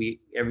it's like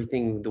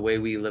everything, the way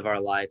we live our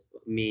life,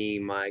 me,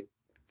 my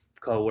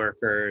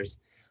coworkers,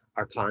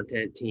 our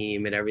content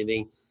team and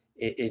everything.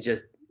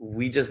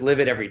 We just live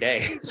it every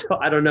day. So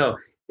I don't know.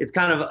 It's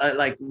kind of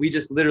like we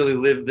just literally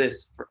live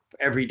this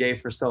every day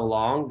for so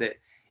long that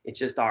it's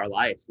just our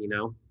life, you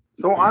know?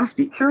 So I'm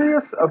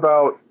curious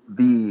about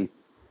the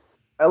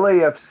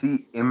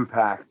LAFC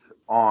impact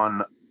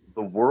on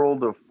the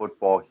world of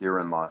football here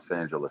in Los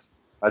Angeles.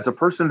 As a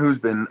person who's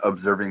been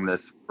observing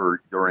this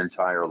for your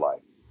entire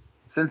life,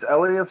 since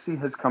LAFC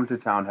has come to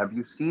town, have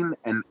you seen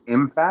an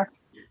impact,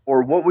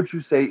 or what would you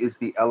say is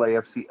the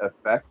LAFC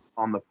effect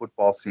on the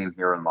football scene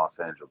here in Los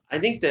Angeles? I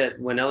think that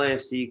when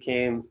LAFC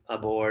came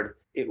aboard,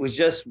 it was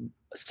just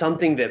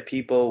something that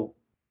people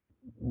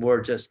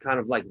were just kind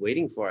of like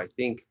waiting for. I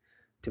think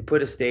to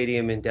put a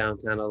stadium in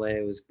downtown LA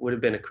would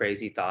have been a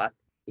crazy thought,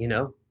 you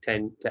know,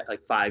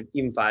 5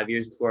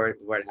 years before it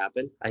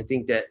happened. I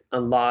think that a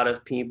lot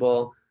of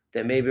people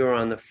that maybe were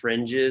on the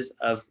fringes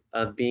of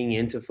being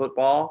into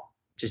football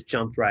just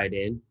jumped right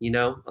in, you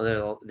know.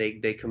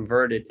 LAFC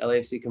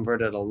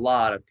converted a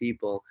lot of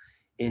people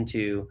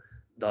into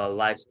the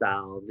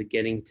lifestyle, the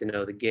getting to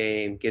know the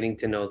game, getting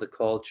to know the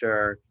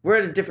culture. We're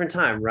at a different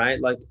time, right?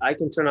 Like I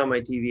can turn on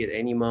my TV at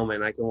any moment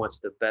and I can watch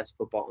the best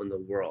football in the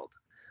world.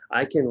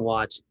 I can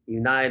watch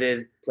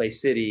United play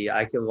City.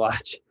 I can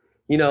watch,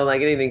 you know,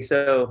 like anything.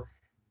 So,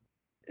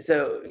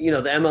 you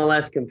know, the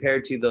MLS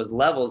compared to those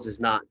levels is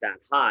not that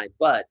high,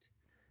 but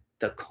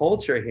the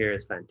culture here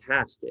is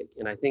fantastic.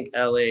 And I think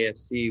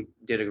LAFC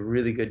did a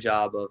really good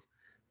job of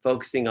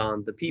focusing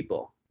on the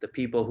people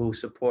who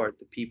support,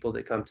 the people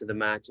that come to the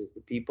matches,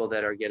 the people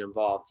that are get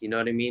involved. You know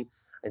what I mean?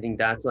 I think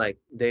that's like,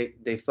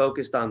 they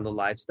focused on the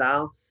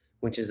lifestyle,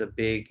 which is a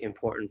big,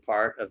 important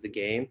part of the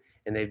game.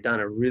 And they've done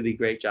a really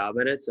great job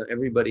at it. So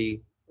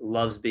everybody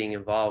loves being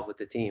involved with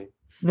the team.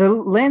 The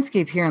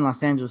landscape here in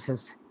Los Angeles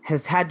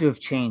has had to have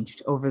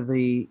changed over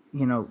the,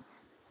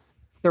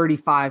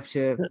 35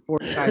 to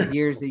 45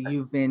 years that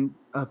you've been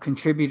a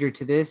contributor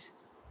to this.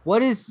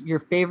 What is your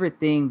favorite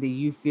thing that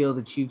you feel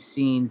that you've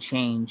seen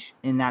change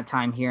in that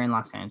time here in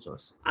Los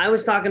Angeles? I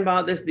was talking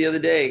about this the other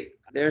day.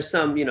 There's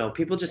some,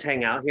 people just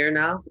hang out here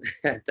now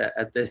at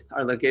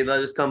our location.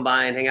 They'll just come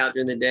by and hang out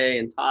during the day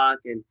and talk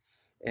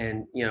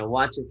and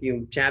watch a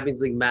few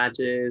Champions League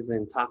matches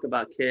and talk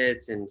about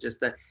kits and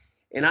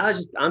and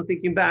I'm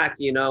thinking back,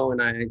 and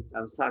I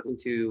was talking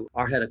to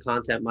our head of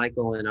content,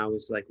 Michael, and I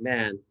was like,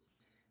 man,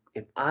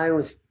 if I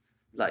was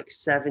like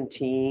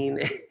 17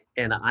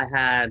 and I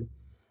had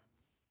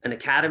an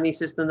academy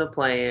system to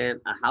play in,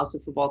 a house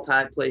of football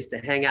type place to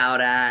hang out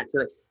at,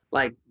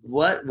 like,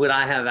 what would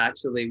have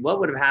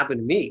happened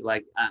to me?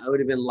 Like, I would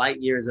have been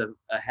light years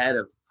ahead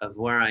of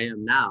where I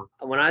am now.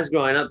 When I was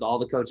growing up, all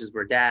the coaches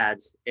were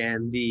dads,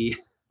 and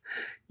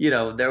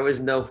there was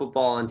no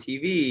football on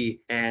TV,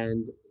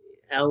 and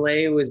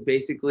LA was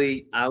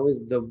basically, I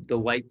was the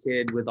white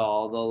kid with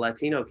all the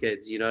Latino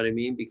kids, you know what I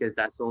mean? Because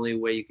that's the only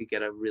way you could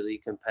get a really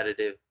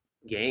competitive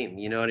game,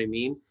 you know what I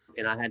mean?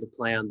 And I had to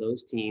play on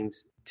those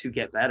teams to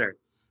get better.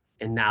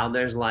 And now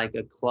there's like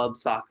a club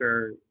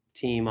soccer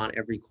team on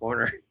every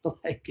corner.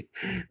 Like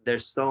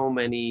there's so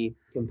many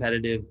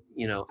competitive,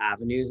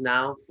 avenues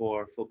now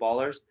for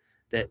footballers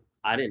that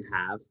I didn't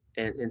have.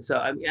 And so,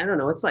 I mean, I don't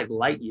know, it's like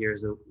light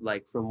years of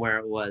like from where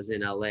it was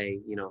in LA,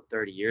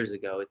 30 years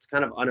ago. It's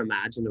kind of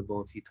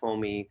unimaginable if you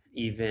told me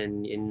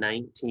even in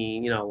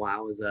 19, I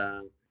was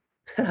I'm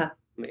gonna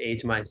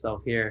age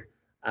myself here.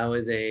 I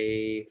was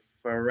a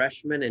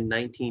freshman in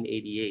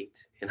 1988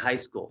 in high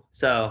school.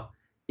 So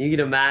you can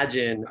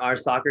imagine our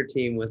soccer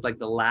team was like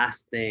the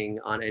last thing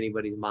on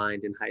anybody's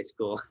mind in high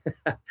school.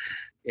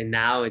 And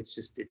now it's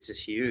just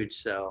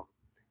huge. So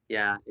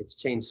yeah, it's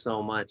changed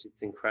so much.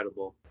 It's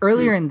incredible.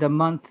 Earlier in the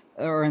month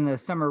or in the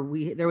summer,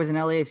 there was an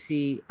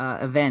LAFC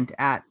event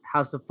at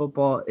House of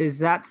Football. Is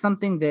that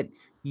something that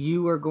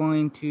you are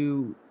going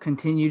to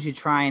continue to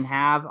try and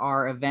have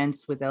our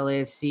events with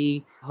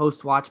LAFC,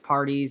 host watch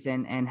parties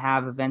and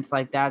have events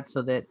like that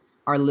so that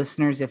our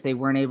listeners, if they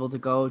weren't able to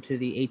go to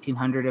the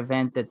 1800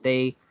 event, that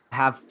they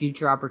have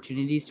future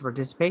opportunities to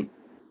participate?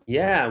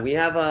 Yeah, we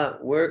have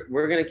we're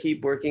going to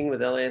keep working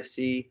with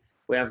LAFC.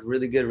 We have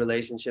really good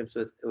relationships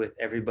with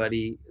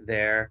everybody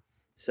there.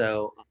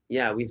 So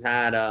yeah, we've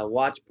had a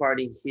watch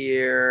party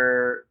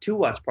here, 2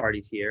 watch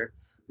parties here.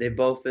 They've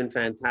both been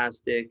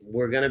fantastic.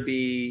 We're going to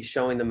be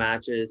showing the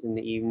matches in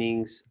the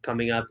evenings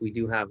coming up. We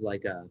do have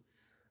like a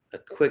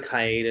quick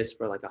hiatus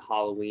for like a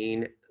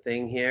Halloween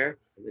thing here,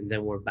 and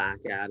then we're back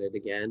at it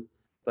again.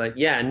 But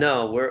yeah,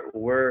 no,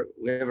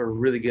 we have a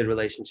really good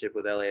relationship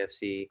with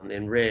LAFC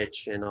and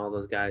Rich and all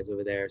those guys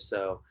over there.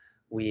 So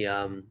we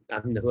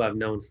who I've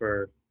known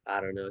for, I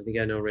don't know, I think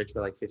I know Rich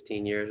for like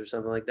 15 years or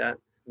something like that,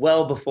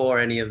 well before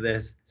any of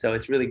this. So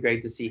it's really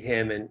great to see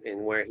him and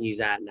where he's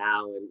at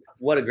now, and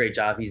what a great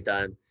job he's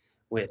done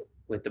with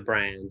the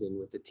brand and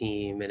with the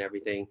team and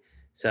everything.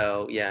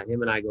 So yeah,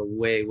 him and I go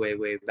way, way,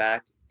 way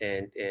back.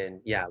 And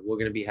yeah, we're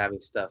going to be having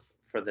stuff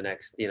for the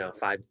next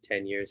 5 to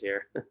 10 years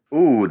here.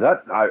 Ooh,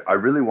 that I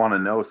really want to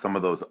know some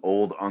of those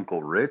old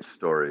Uncle Rich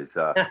stories.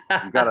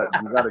 You got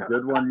a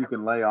good one you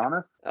can lay on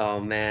us? Oh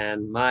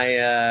man,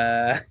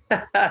 my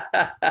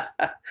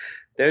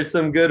there's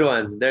some good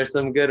ones.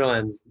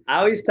 I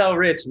always tell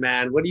Rich,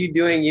 man, what are you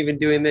doing even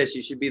doing this?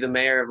 You should be the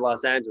mayor of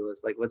Los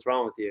Angeles. Like, what's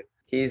wrong with you?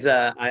 He's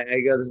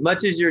I go, as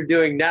much as you're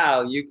doing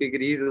now, you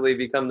could easily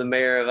become the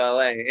mayor of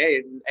LA.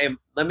 Hey,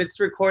 let's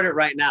record it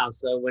right now.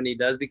 So when he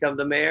does become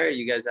the mayor,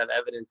 you guys have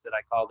evidence that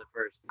I called it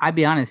first. I'd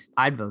be honest,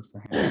 I'd vote for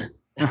him.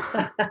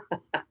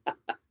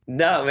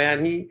 No,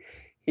 man,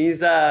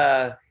 he's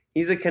a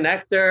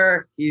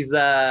connector. He's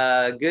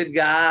a good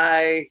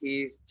guy.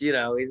 He's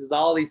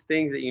all these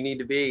things that you need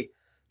to be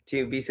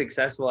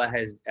successful at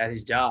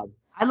his job.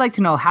 I'd like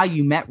to know how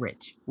you met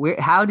Rich.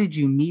 How did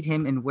you meet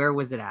him, and where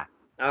was it at?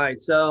 All right,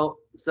 so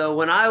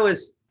when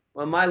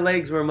my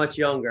legs were much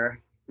younger,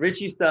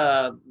 Rich used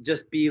to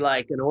just be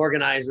like an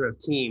organizer of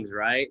teams,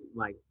 right?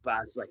 Like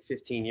that's like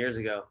 15 years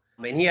ago.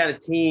 And he had a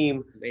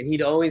team, and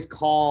he'd always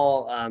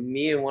call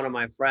me and one of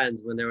my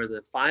friends when there was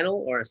a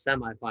final or a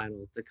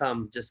semifinal to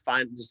come just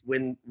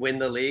win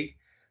the league.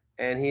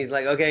 And he's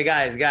like, okay,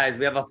 guys,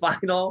 we have a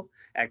final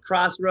at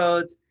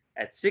Crossroads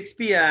at 6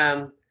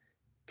 p.m.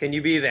 Can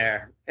you be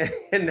there?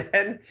 And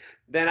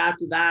then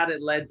after that,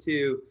 it led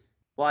to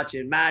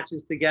watching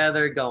matches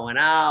together, going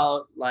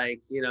out,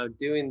 like,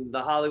 doing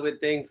the Hollywood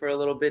thing for a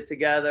little bit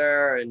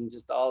together and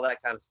just all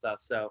that kind of stuff.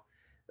 So,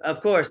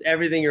 of course,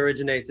 everything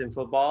originates in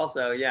football.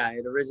 So, yeah,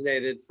 it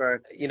originated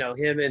for,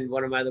 him and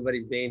one of my other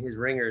buddies being his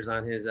ringers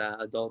on his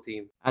adult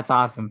team. That's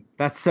awesome.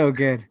 That's so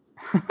good.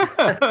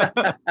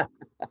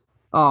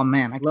 Oh,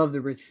 man, I love the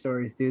Rich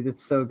stories, dude.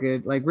 That's so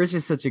good. Like, Rich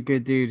is such a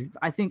good dude.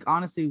 I think,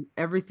 honestly,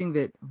 everything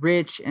that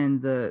Rich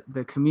and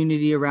the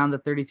community around the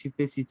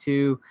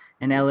 3252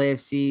 and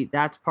LAFC,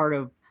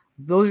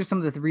 those are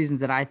some of the reasons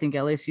that I think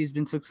LAFC has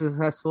been so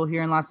successful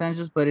here in Los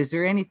Angeles. But is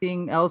there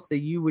anything else that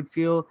you would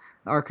feel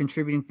are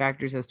contributing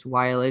factors as to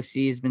why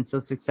LAFC has been so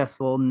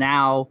successful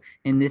now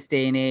in this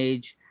day and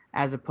age,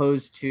 as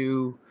opposed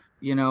to,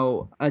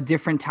 a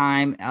different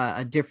time,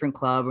 a different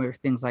club or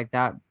things like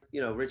that?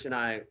 Rich and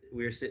I,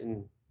 we were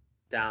sitting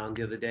down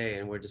the other day,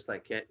 and we're just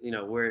like, at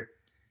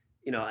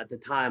the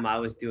time I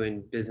was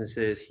doing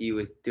businesses, he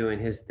was doing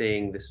his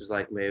thing. This was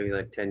maybe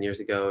 10 years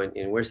ago.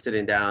 And we're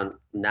sitting down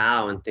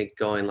now and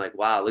going like,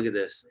 wow, look at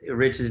this.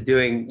 Rich is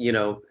doing,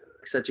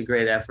 such a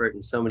great effort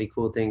and so many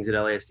cool things at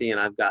LAFC. And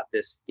I've got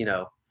this,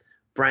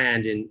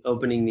 brand and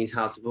opening these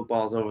House of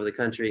Footballs over the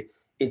country.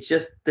 It's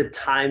just, the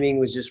timing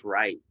was just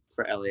right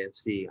for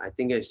LAFC. I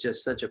think it's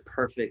just such a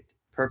perfect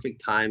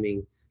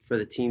timing for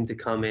the team to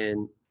come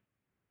in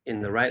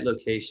the right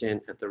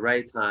location at the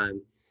right time,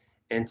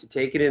 and to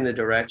take it in the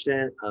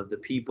direction of the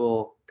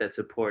people that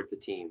support the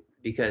team,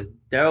 because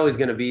they're always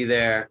going to be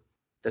there.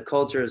 The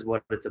culture is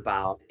what it's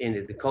about,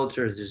 and the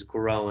culture is just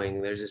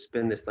growing. There's just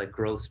been this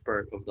growth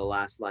spurt over the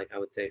last I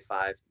would say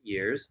 5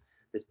 years.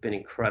 It's been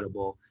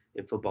incredible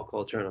in football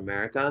culture in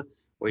America,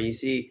 where you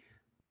see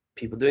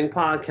people doing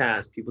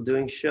podcasts, people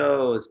doing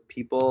shows,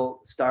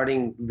 people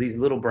starting these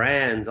little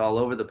brands all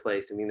over the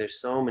place. I mean, there's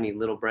so many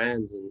little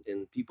brands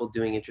and people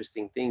doing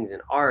interesting things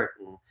in art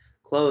and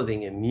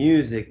clothing and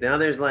music. Now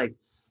there's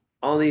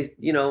all these,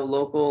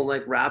 local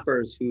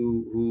rappers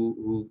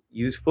who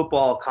use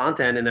football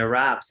content in their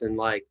raps, and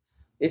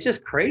it's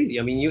just crazy.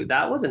 I mean,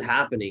 that wasn't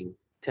happening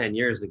 10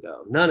 years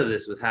ago. None of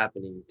this was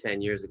happening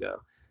 10 years ago.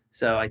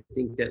 So I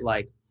think that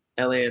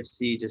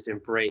LAFC just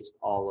embraced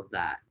all of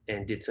that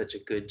and did such a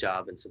good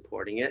job in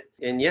supporting it.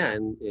 And yeah,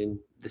 and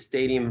the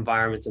stadium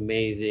environment's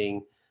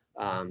amazing.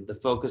 The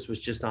focus was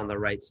just on the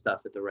right stuff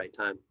at the right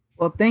time.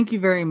 Well, thank you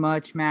very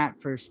much,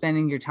 Matt, for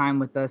spending your time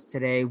with us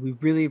today. We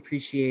really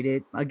appreciate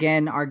it.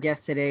 Again, our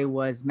guest today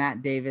was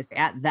Matt Davis,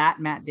 at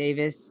that Matt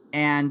Davis,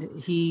 and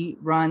he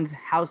runs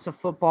House of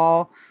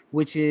Football,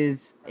 which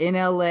is in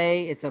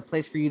LA. It's a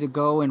place for you to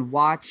go and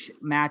watch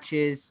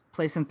matches,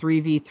 play some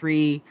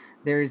 3v3.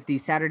 There's the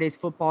Saturdays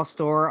Football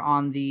store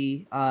on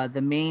the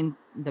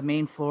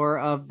main floor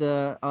of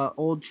the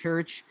old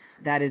church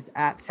that is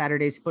at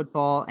Saturdays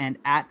Football, and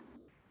at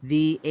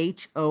the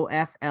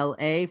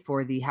HOFLA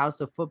for the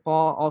House of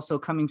Football. Also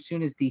coming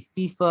soon is the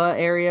FIFA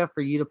area for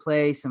you to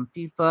play some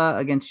FIFA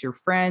against your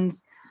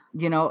friends,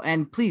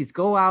 and please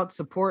go out,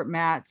 support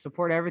Matt,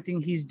 support everything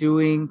he's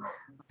doing.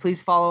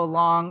 Please follow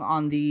along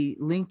on the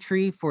link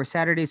tree for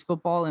Saturdays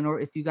Football. And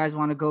or if you guys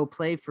want to go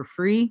play for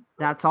free,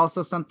 that's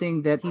also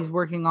something that he's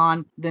working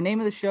on. The name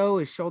of the show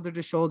is Shoulder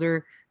to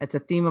Shoulder. It's a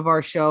theme of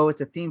our show.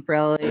 It's a theme for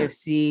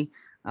LAFC.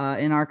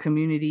 In our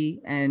community,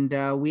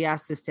 and we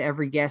ask this to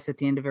every guest at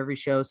the end of every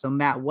show. So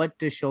Matt, what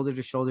does Shoulder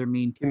to Shoulder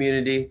mean?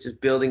 Community,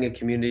 just building a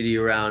community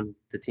around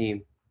the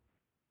team.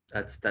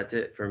 That's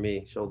it for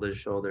me. Shoulder to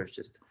Shoulder,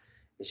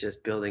 it's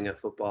just building a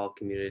football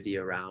community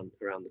around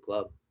the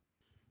club.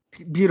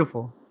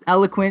 Beautiful,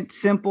 eloquent,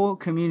 simple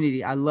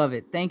community. I love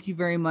it. Thank you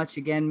very much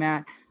again,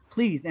 Matt.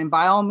 Please, and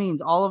by all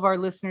means, all of our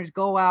listeners,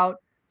 go out,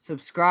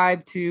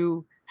 subscribe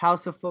to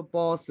House of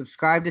Football,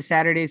 subscribe to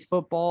Saturdays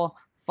Football,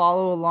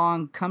 follow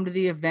along, come to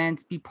the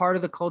events, be part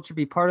of the culture,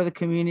 be part of the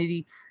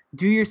community.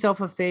 Do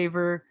yourself a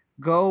favor,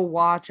 go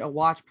watch a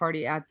watch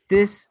party at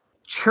this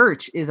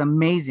church. Is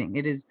amazing.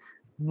 It is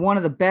one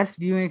of the best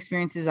viewing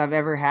experiences I've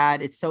ever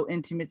had. It's so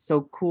intimate,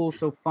 so cool,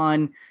 so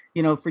fun.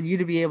 You know, for you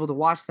to be able to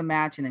watch the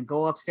match and then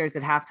go upstairs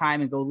at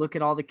halftime and go look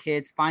at all the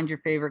kits, find your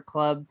favorite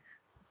club,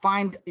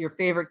 find your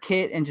favorite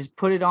kit and just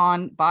put it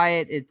on, buy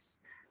it. It's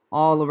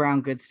all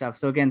around good stuff.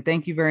 So again,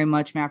 thank you very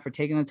much, Matt, for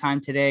taking the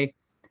time today.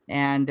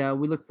 And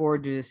we look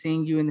forward to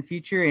seeing you in the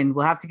future, and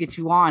we'll have to get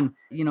you on,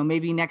 you know,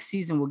 maybe next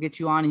season we'll get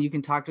you on and you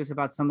can talk to us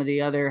about some of the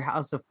other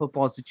House of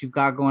Footballs that you've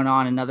got going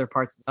on in other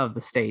parts of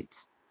the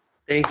States.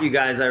 Thank you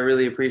guys. I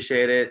really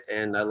appreciate it.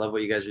 And I love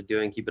what you guys are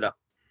doing. Keep it up.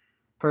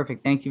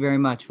 Perfect. Thank you very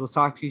much. We'll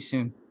talk to you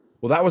soon.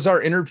 Well, that was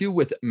our interview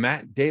with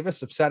Matt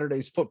Davis of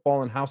Saturday's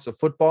Football and House of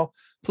Football.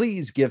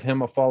 Please give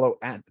him a follow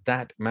at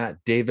that Matt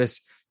Davis,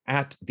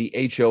 at the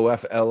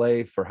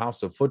HOFLA for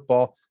House of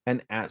Football,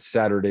 and at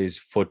Saturday's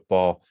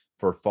Football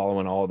for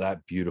following all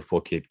that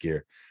beautiful kit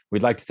gear.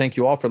 We'd like to thank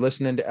you all for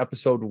listening to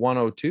episode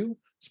 102.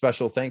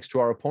 Special thanks to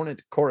our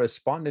opponent,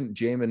 correspondent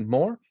Jamin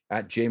Moore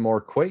at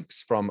JMoore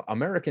Quakes, from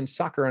American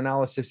Soccer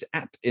Analysis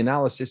at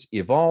Analysis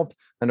Evolved,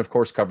 and of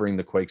course covering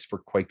the Quakes for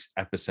Quakes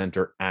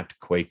Epicenter at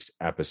Quakes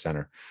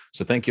Epicenter.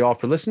 So thank you all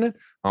for listening.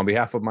 On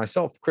behalf of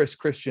myself, Chris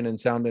Christian, and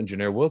sound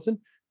engineer Wilson,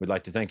 we'd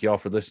like to thank you all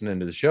for listening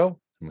to the show.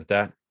 And with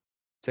that,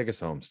 take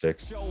us home,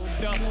 Sticks. Shoulder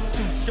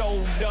to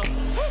shoulder,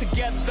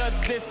 together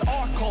this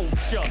our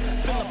culture.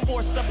 Feel the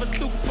force of a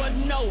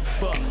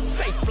supernova.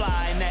 Stay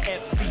fly in that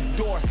FC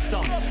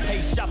Dorsum.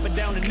 Hey, shopping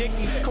down to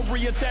Nicky's,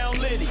 Koreatown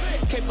Liddy.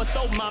 Cape us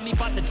so mommy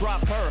about to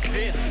drop her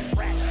fifth.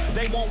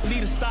 They want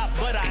me to stop,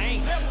 but I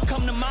ain't.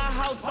 Come to my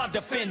house, I'll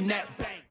defend that back.